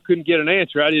Carroll, if I couldn't get an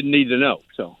answer, I didn't need to know.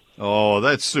 So. Oh,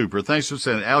 that's super. Thanks for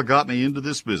saying. Al got me into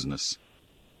this business.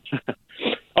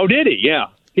 Oh, did he? Yeah,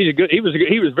 he was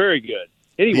very good.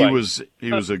 Anyway,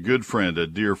 he was a good friend, a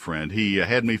dear friend. He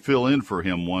had me fill in for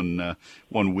him one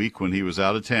week when he was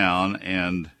out of town,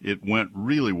 and it went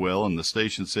really well. And the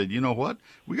station said, "You know what?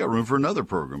 We got room for another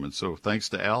program." And so, thanks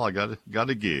to Al, I got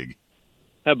a gig.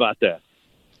 How about that?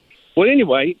 Well,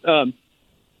 anyway,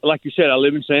 like you said, I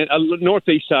live in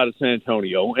northeast side of San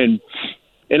Antonio, and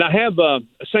I have a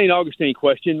St. Augustine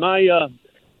question.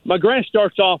 My grass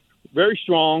starts off very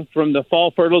strong from the fall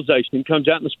fertilization, comes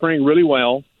out in the spring really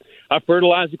well. I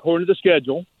fertilize according to the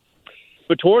schedule.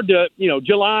 But toward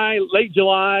July, late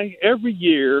July, every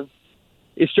year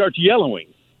it starts yellowing.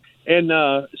 And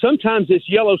sometimes it's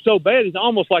yellow so bad it's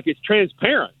almost like it's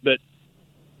transparent. But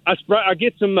I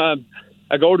get some I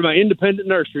go to my independent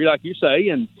nursery, like you say,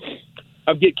 and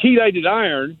I get chelated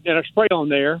iron and I spray on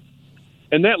there.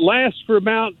 And that lasts for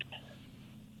about,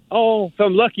 if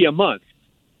I'm lucky, a month.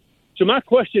 So my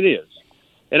question is,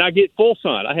 and I get full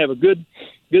sun. I have a good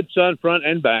sun front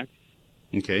and back.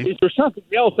 Okay. Is there something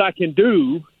else I can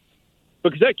do?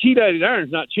 Because that chelated iron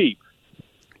is not cheap.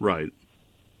 Right.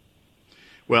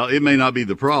 Well, it may not be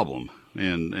the problem,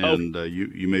 and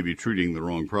you may be treating the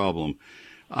wrong problem.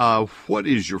 What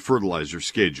is your fertilizer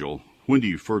schedule? When do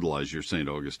you fertilize your St.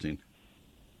 Augustine?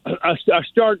 I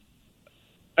start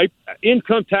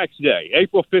income tax day,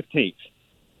 April 15th. Okay.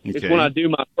 It's when I do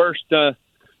my first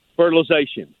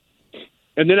fertilization.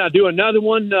 And then I do another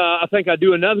one. I think I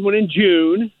do another one in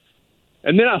June.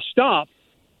 And then I stop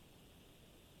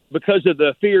because of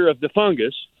the fear of the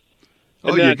fungus.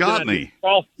 Oh, you got me.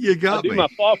 You got me.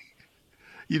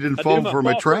 You didn't fall for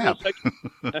my trap.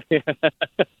 And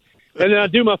then I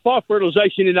do my fall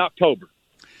fertilization in October.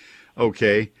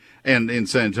 Okay. And in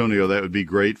San Antonio, that would be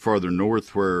great. Farther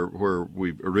north, where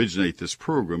we originate this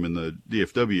program in the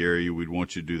DFW area, we'd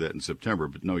want you to do that in September.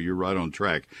 But no, you're right on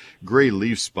track. Gray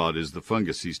leaf spot is the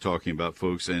fungus he's talking about,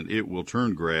 folks, and it will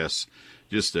turn grass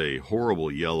just a horrible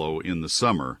yellow in the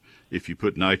summer if you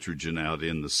put nitrogen out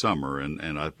in the summer.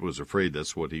 And I was afraid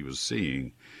that's what he was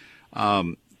seeing. I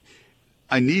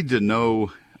need to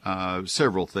know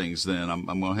several things then. I'm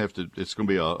going to have to, it's going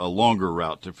to be a longer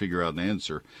route to figure out an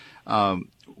answer.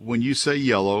 When you say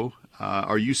yellow,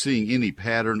 are you seeing any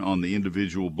pattern on the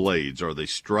individual blades? Are they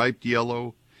striped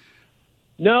yellow?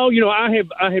 No, I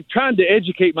have tried to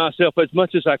educate myself as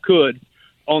much as I could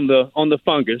on the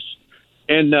fungus,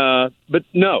 and but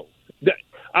no,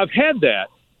 I've had that,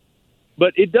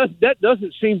 but that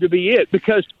doesn't seem to be it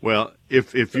because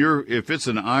if it's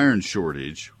an iron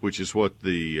shortage, which is what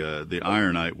the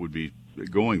ironite would be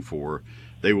going for,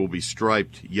 they will be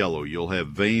striped yellow. You'll have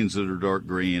veins that are dark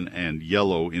green and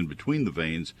yellow in between the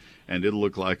veins, and it'll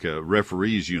look like a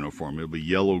referee's uniform. It'll be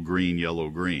yellow, green, yellow,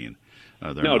 green.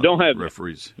 No, don't have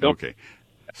referees. Okay,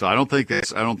 so I don't think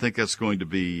that's going to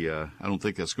be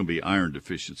iron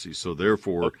deficiency. So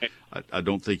therefore, okay. I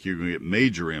don't think you're going to get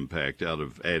major impact out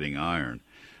of adding iron.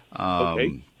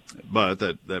 Okay. But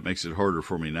that makes it harder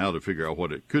for me now to figure out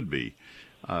what it could be.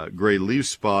 Gray leaf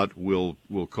spot will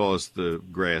cause the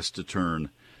grass to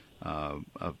turn a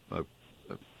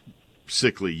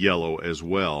sickly yellow as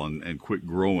well and quit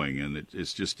growing, and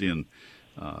it's just in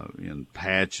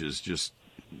patches, just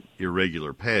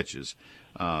irregular patches.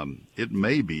 It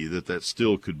may be that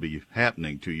still could be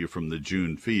happening to you from the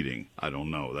June feeding. I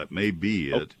don't know. That may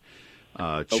be it.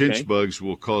 Chinch bugs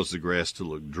will cause the grass to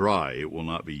look dry. It will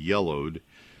not be yellowed,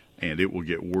 and it will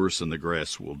get worse and the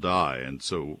grass will die. And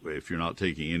so if you're not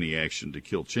taking any action to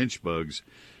kill chinch bugs,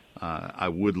 I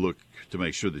would look to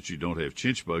make sure that you don't have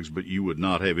chinch bugs, but you would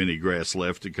not have any grass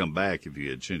left to come back if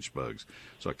you had chinch bugs.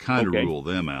 So I kind of rule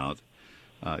them out.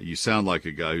 You sound like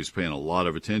a guy who's paying a lot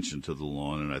of attention to the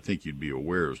lawn, and I think you'd be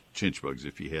aware of chinch bugs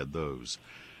if you had those.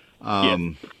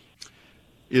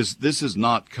 This is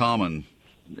not common.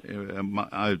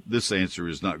 This answer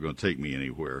is not going to take me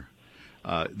anywhere.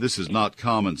 This is not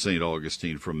common St.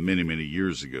 Augustine from many, many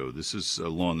years ago. This is a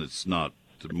lawn that's not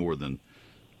more than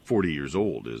 40 years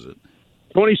old, is it?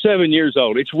 27 years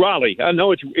old. It's Raleigh. I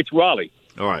know it's Raleigh.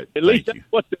 All right. At least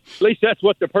that's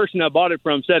what the person I bought it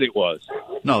from said it was.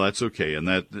 No, that's okay.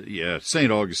 And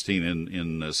St. Augustine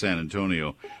in San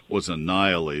Antonio was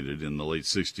annihilated in the late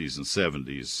 60s and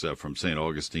 70s from St.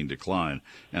 Augustine decline.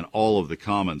 And all of the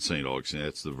common St. Augustine,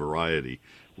 that's the variety,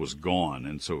 was gone.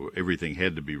 And so everything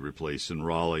had to be replaced. And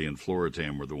Raleigh and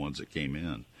Floritam were the ones that came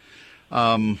in.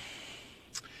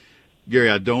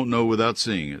 Gary, I don't know without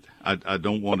seeing it. I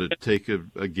don't want to take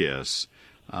a guess.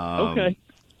 Okay.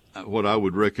 What I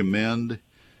would recommend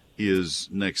is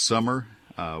next summer,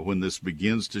 when this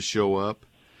begins to show up,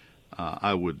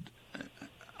 I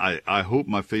hope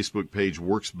my Facebook page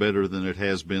works better than it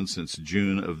has been since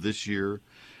June of this year.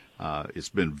 It's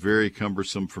been very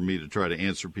cumbersome for me to try to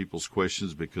answer people's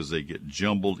questions because they get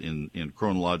jumbled in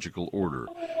chronological order.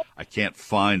 I can't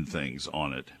find things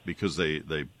on it because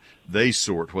they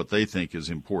sort what they think is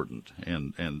important,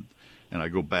 and I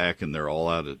go back and they're all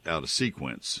out of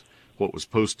sequence. What was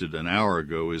posted an hour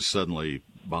ago is suddenly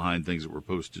behind things that were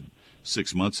posted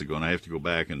 6 months ago, and I have to go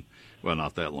back and, well,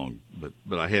 not that long,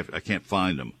 but I can't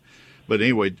find them. But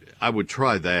anyway, I would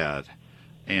try that,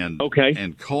 and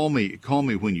call me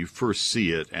when you first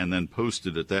see it, and then post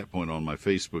it at that point on my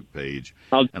Facebook page,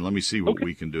 and let me see what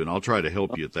we can do, and I'll try to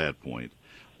help you at that point.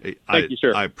 Thank you,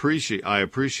 sir. I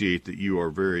appreciate that you are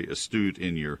very astute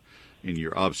in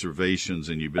your observations,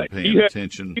 and you've been paying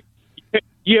attention.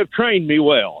 You have trained me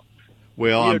well.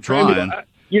 Well, I'm trying.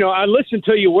 I listened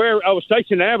to you where I was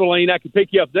stationed in Abilene. I could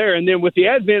pick you up there. And then with the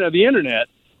advent of the Internet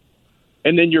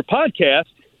and then your podcast,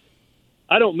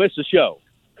 I don't miss a show.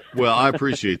 Well, I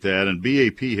appreciate that. And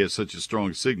BAP has such a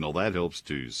strong signal. That helps,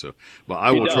 too. So, but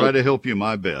I will try to help you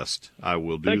my best. I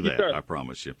will do that. I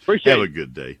promise you. Appreciate Have a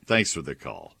good day. Thanks for the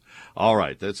call. All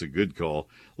right. That's a good call.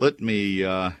 Let me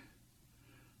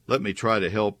try to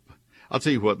help. I'll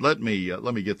tell you what. Let me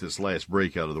get this last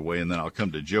break out of the way, and then I'll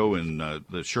come to Joe in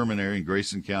the Sherman area in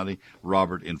Grayson County,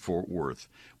 Robert in Fort Worth.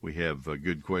 We have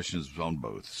good questions on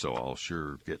both, so I'll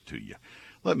sure get to you.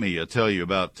 Let me tell you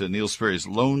about Neil Sperry's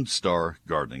Lone Star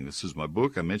Gardening. This is my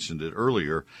book. I mentioned it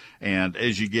earlier. And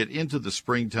as you get into the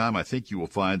springtime, I think you will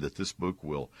find that this book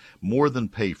will more than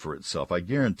pay for itself. I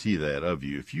guarantee that of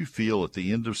you. If you feel at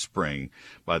the end of spring,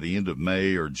 by the end of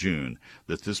May or June,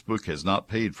 that this book has not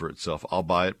paid for itself, I'll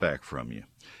buy it back from you.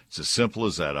 It's as simple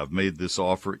as that. I've made this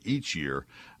offer each year,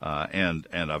 and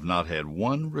I've not had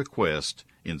one request.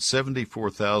 In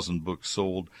 74,000 books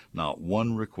sold, not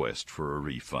one request for a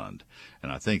refund.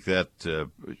 And I think that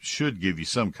should give you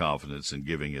some confidence in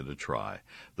giving it a try.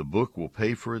 The book will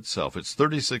pay for itself. It's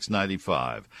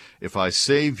 $36.95. If I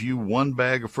save you one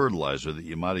bag of fertilizer that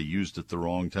you might have used at the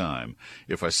wrong time,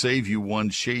 if I save you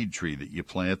one shade tree that you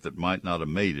plant that might not have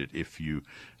made it if you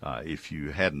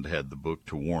hadn't had the book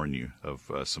to warn you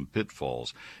of some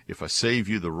pitfalls, if I save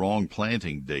you the wrong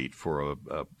planting date for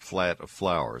a flat of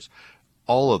flowers,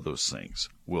 all of those things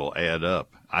will add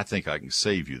up. I think I can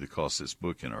save you the cost of this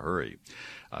book in a hurry.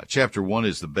 Chapter 1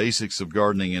 is the basics of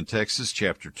gardening in Texas.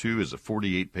 Chapter 2 is a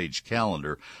 48-page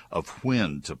calendar of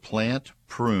when to plant,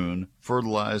 prune,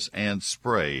 fertilize, and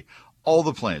spray all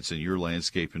the plants in your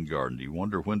landscape and garden. Do you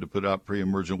wonder when to put out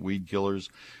pre-emergent weed killers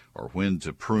or when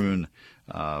to prune,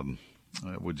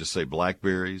 we'll just say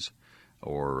blackberries?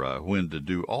 Or when to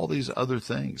do all these other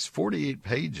things. 48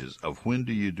 pages of when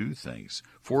do you do things.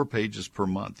 4 pages per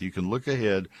month. You can look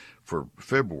ahead for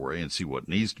February and see what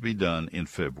needs to be done in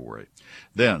February.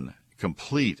 Then,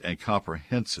 complete and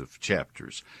comprehensive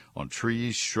chapters on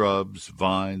trees, shrubs,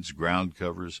 vines, ground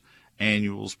covers,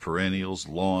 annuals, perennials,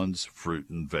 lawns, fruit,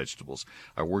 and vegetables.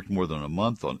 I worked more than a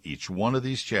month on each one of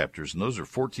these chapters, and those are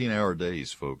 14-hour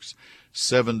days, folks,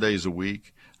 7 days a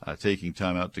week. Taking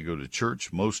time out to go to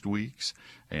church most weeks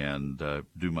and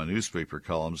do my newspaper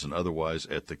columns and otherwise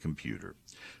at the computer.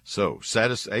 So,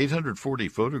 840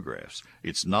 photographs.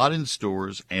 It's not in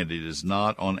stores and it is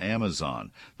not on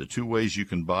Amazon. The 2 ways you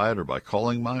can buy it are by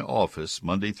calling my office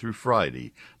Monday through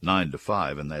Friday, 9 to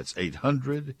 5, and that's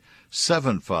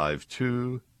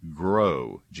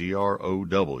 800-752-GROW,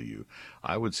 G-R-O-W.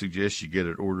 I would suggest you get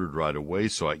it ordered right away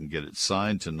so I can get it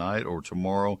signed tonight or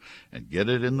tomorrow and get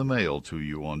it in the mail to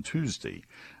you on Tuesday.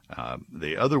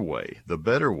 The other way, the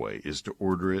better way, is to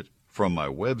order it from my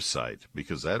website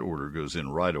because that order goes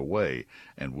in right away,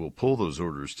 and we'll pull those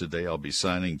orders today. I'll be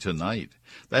signing tonight.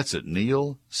 That's at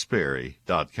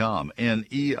neilsperry.com,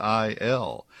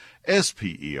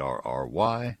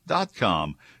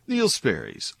 NeilSperry.com, Neil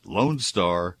Sperry's Lone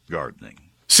Star Gardening.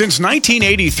 Since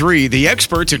 1983, the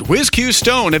experts at WizQ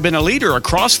Stone have been a leader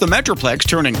across the Metroplex,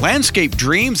 turning landscape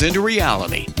dreams into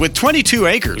reality. With 22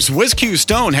 acres, WizQ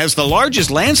Stone has the largest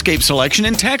landscape selection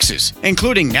in Texas,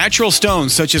 including natural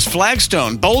stones such as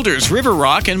flagstone, boulders, river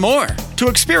rock, and more. To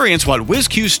experience what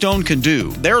WizQ Stone can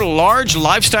do, their large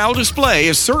lifestyle display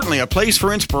is certainly a place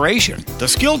for inspiration. The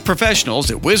skilled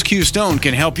professionals at WizQ Stone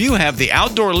can help you have the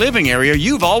outdoor living area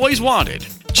you've always wanted.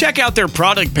 Check out their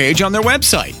product page on their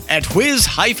website at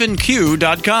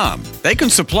whiz-q.com. They can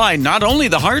supply not only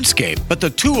the hardscape, but the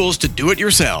tools to do it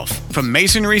yourself. From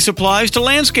masonry supplies to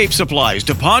landscape supplies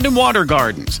to pond and water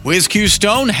gardens, WizQ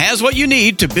Stone has what you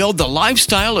need to build the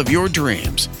lifestyle of your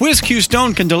dreams. WizQ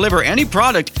Stone can deliver any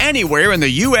product anywhere in the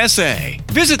USA.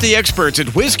 Visit the experts at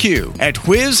WizQ at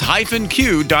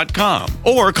whiz-q.com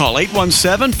or call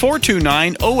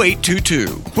 817-429-0822.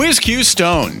 WizQ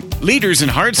Stone, leaders in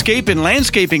hardscape and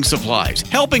landscaping supplies,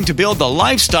 helping to build the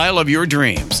lifestyle of your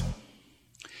dreams.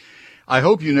 I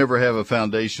hope you never have a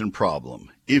foundation problem.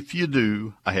 If you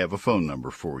do, I have a phone number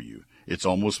for you. It's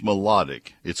almost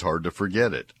melodic. It's hard to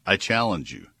forget it. I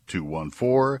challenge you.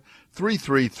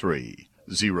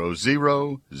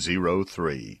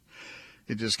 214-333-0003.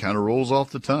 It just kind of rolls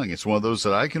off the tongue. It's one of those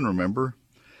that I can remember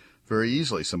very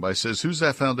easily. Somebody says, who's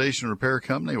that foundation repair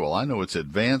company? Well, I know it's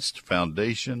Advanced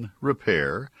Foundation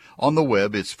Repair. On the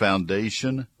web, it's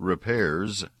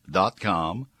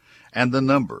foundationrepairs.com. And the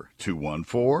number,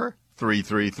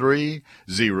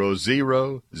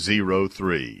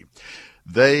 214-333-0003.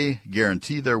 They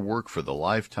guarantee their work for the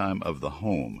lifetime of the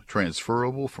home,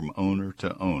 transferable from owner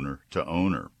to owner to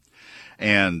owner.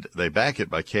 And they back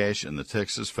it by cash and the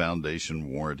Texas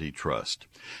Foundation Warranty Trust.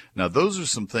 Now, those are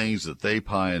some things that they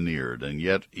pioneered, and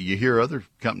yet you hear other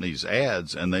companies'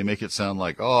 ads, and they make it sound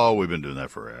like, oh, we've been doing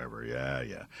that forever.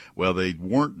 Yeah. Well, they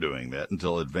weren't doing that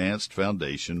until Advanced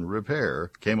Foundation Repair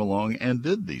came along and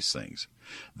did these things.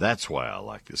 That's why I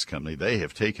like this company. They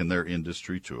have taken their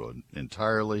industry to an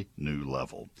entirely new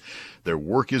level. Their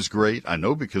work is great. I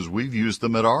know because we've used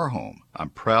them at our home. I'm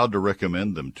proud to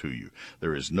recommend them to you.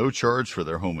 There is no charge for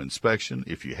their home inspection.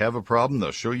 If you have a problem,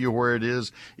 they'll show you where it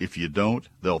is. If you don't,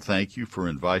 they'll thank you for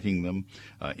inviting them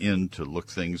in to look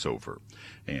things over.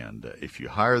 And if you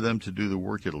hire them to do the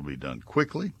work, it'll be done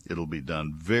quickly. It'll be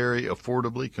done very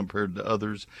affordably compared to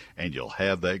others, and you'll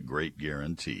have that great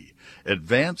guarantee.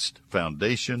 Advanced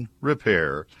Foundation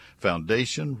Repair,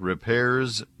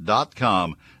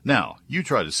 foundationrepairs.com. Now, you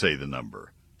try to say the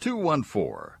number,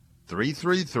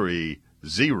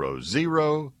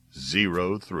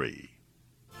 214-333-0003.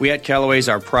 We at Callaway's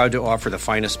are proud to offer the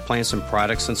finest plants and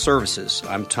products and services.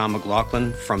 I'm Tom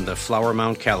McLaughlin from the Flower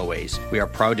Mound Callaway's. We are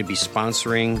proud to be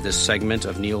sponsoring this segment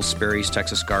of Neil Sperry's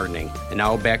Texas Gardening. And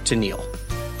now back to Neil.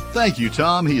 Thank you,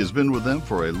 Tom. He has been with them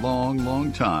for a long,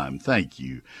 long time. Thank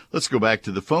you. Let's go back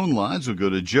to the phone lines. We'll go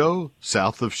to Joe,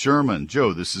 south of Sherman.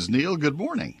 Joe, this is Neil. Good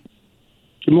morning.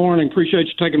 Good morning. Appreciate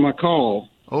you taking my call.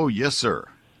 Oh, yes, sir.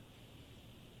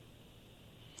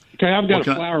 Okay, I've got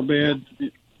a flower bed.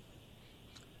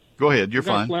 Go ahead. You're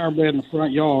fine. I've got a flower bed in the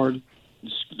front yard,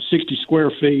 60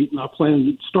 square feet, and I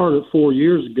started 4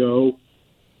 years ago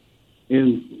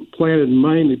and planted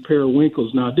mainly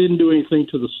periwinkles. Now, I didn't do anything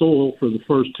to the soil for the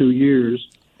first 2 years,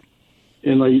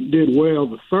 and they did well.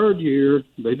 The third year,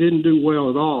 they didn't do well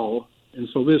at all, and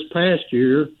so this past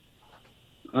year,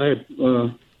 I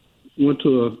went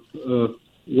to a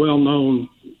well-known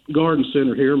garden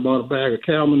center here and bought a bag of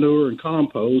cow manure and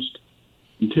compost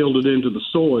and tilled it into the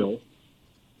soil.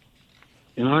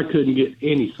 And I couldn't get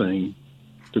anything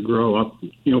to grow. I,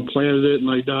 planted it and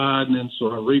they died, and then so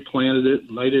I replanted it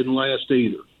and they didn't last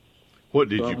either. What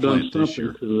did you plant this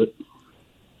year? To it.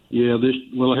 Yeah,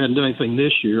 I hadn't done anything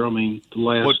this year. I mean, the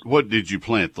last. What did you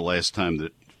plant the last time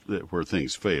that where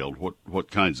things failed? What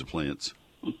kinds of plants?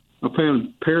 I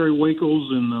planted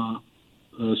periwinkles and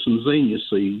some zinnia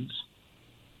seeds.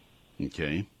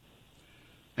 Okay.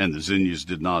 And the zinnias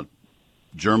did not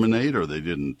germinate, or they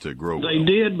didn't grow well? They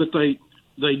did,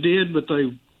 but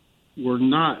they were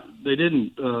not. They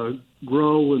didn't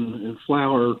grow and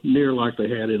flower near like they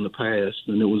had in the past,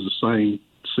 and it was the same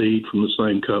seed from the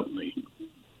same company.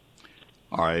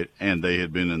 All right, and they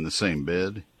had been in the same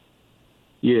bed?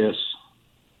 Yes.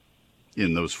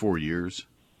 In those 4 years?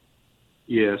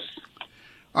 Yes.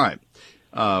 All right.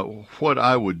 What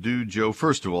I would do, Joe,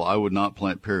 first of all, I would not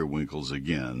plant periwinkles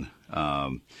again.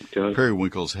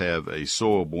 Periwinkles have a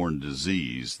soil-borne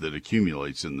disease that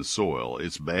accumulates in the soil.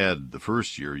 It's bad the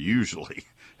first year usually,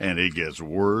 and it gets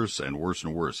worse and worse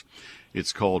and worse.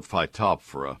 It's called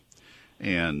Phytophthora,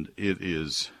 and it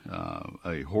is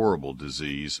a horrible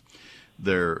disease.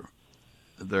 There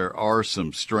are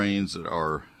some strains that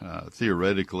are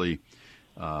theoretically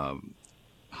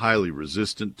highly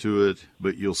resistant to it,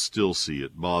 but you'll still see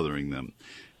it bothering them.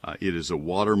 It is a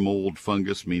water mold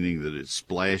fungus, meaning that it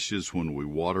splashes when we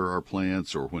water our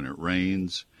plants or when it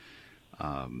rains.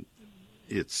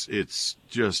 It's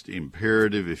just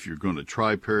imperative, if you're going to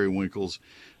try periwinkles,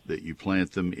 that you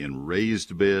plant them in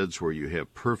raised beds where you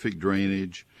have perfect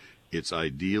drainage. It's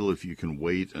ideal if you can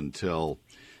wait until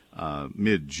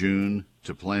mid-June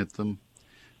to plant them.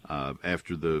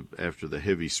 After the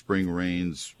heavy spring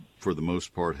rains, for the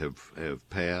most part, have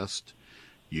passed.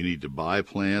 You need to buy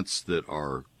plants that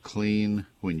are clean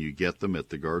when you get them at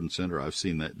the garden center. I've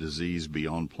seen that disease be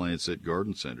on plants at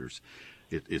garden centers.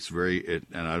 It's and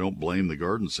I don't blame the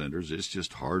garden centers. It's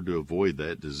just hard to avoid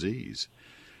that disease.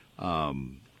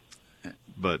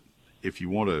 But if you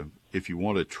want to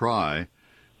try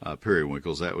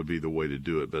periwinkles, that would be the way to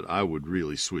do it. But I would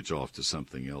really switch off to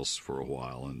something else for a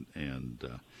while,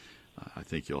 and I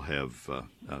think you'll have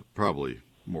probably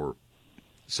more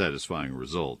satisfying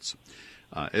results.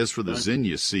 As for the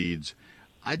zinnia seeds,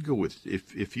 I'd go with,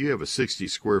 if you have a 60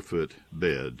 square foot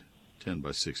bed, 10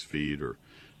 by 6 feet or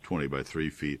 20 by 3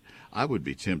 feet, I would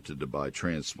be tempted to buy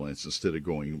transplants instead of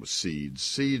going with seeds.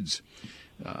 Seeds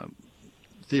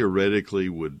theoretically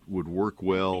would work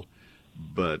well,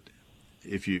 but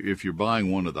if you're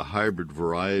buying one of the hybrid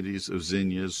varieties of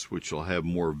zinnias, which will have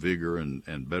more vigor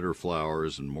and better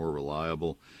flowers and more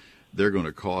reliable, they're going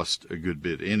to cost a good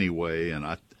bit anyway, and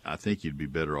I think you'd be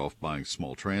better off buying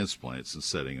small transplants and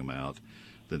setting them out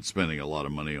than spending a lot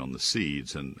of money on the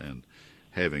seeds and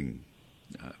having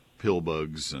pill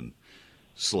bugs and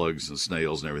slugs and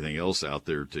snails and everything else out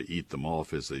there to eat them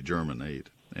off as they germinate.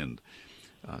 And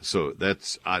so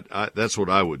that's what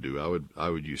I would do. I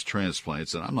would use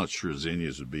transplants, and I'm not sure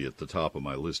zinnias would be at the top of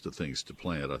my list of things to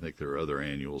plant. I think there are other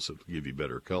annuals that give you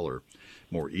better color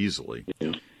more easily.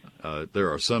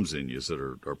 There are some zinnias that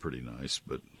are pretty nice,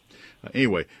 but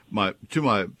Anyway, to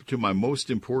my most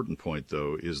important point,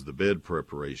 though, is the bed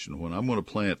preparation. When I'm going to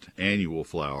plant annual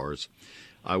flowers,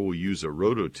 I will use a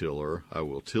rototiller. I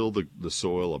will till the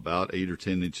soil about 8 or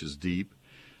 10 inches deep.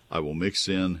 I will mix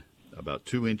in about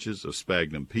 2 inches of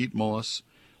sphagnum peat moss,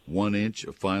 1 inch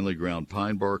of finely ground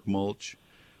pine bark mulch,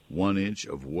 1 inch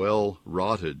of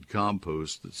well-rotted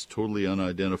compost that's totally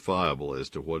unidentifiable as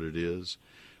to what it is,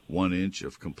 1 inch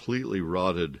of completely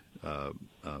rotted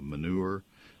manure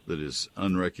that is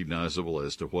unrecognizable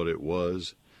as to what it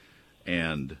was,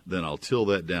 and then I'll till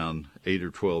that down 8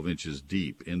 or 12 inches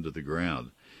deep into the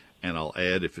ground. And I'll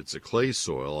add, if it's a clay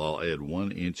soil, I'll add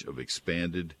 1 inch of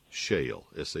expanded shale,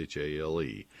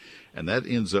 S-H-A-L-E. And that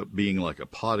ends up being like a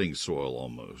potting soil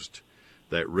almost.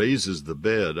 That raises the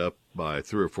bed up by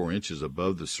 3 or 4 inches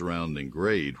above the surrounding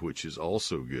grade, which is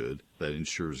also good. That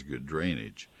ensures good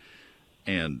drainage.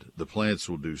 And the plants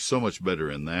will do so much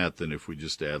better in that than if we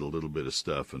just add a little bit of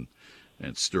stuff and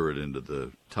stir it into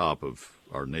the top of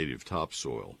our native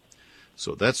topsoil.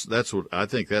 So that's what I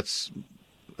think. That's,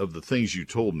 of the things you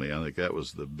told me, I think that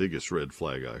was the biggest red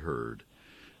flag I heard.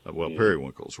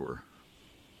 Periwinkles were.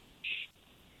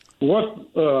 What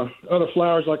other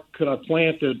flowers could I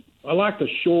plant that? I like the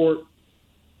short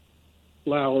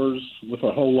flowers with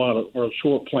a whole lot of, or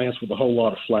short plants with a whole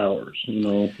lot of flowers.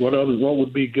 What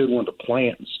would be a good one to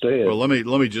plant instead? Well, let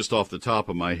me just off the top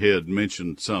of my head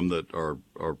mention some that are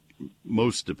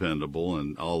most dependable,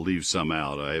 and I'll leave some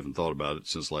out. I haven't thought about it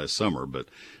since last summer, but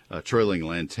trailing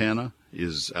lantana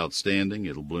is outstanding.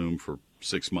 It'll bloom for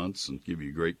 6 months and give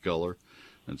you great color.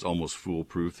 And it's almost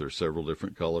foolproof. There are several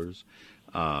different colors.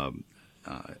 I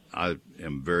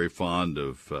am very fond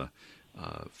of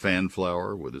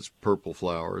fanflower with its purple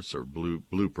flowers, or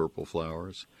blue-purple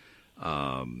flowers.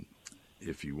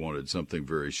 If you wanted something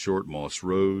very short, moss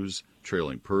rose,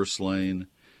 trailing purslane.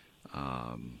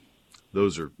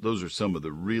 Those are some of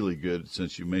the really good,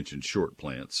 since you mentioned short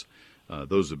plants.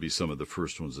 Those would be some of the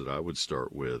first ones that I would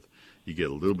start with. You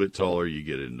get a little bit taller, you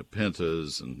get into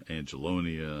pentas and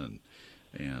angelonia,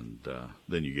 and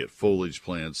then you get foliage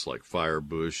plants like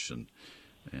firebush,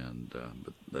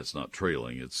 but that's not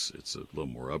trailing. It's a little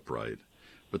more upright.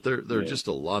 But there are just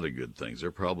a lot of good things.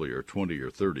 There probably are 20 or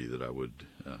 30 that I would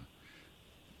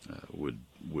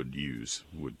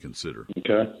consider.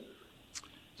 Okay.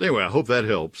 So anyway, I hope that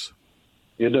helps.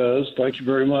 It does. Thank you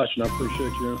very much, and I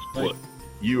appreciate your information.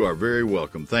 You are very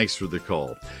welcome. Thanks for the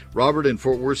call. Robert in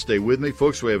Fort Worth, stay with me.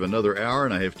 Folks, we have another hour,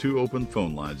 and I have 2 open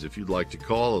phone lines. If you'd like to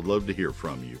call, I'd love to hear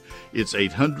from you. It's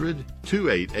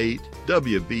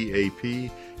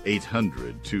 800-288-WBAP,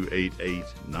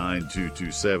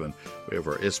 800-288-9227. We have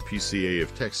our SPCA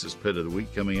of Texas Pet of the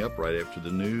Week coming up right after the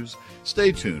news.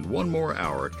 Stay tuned. One more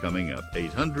hour coming up.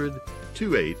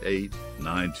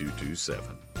 800-288-9227.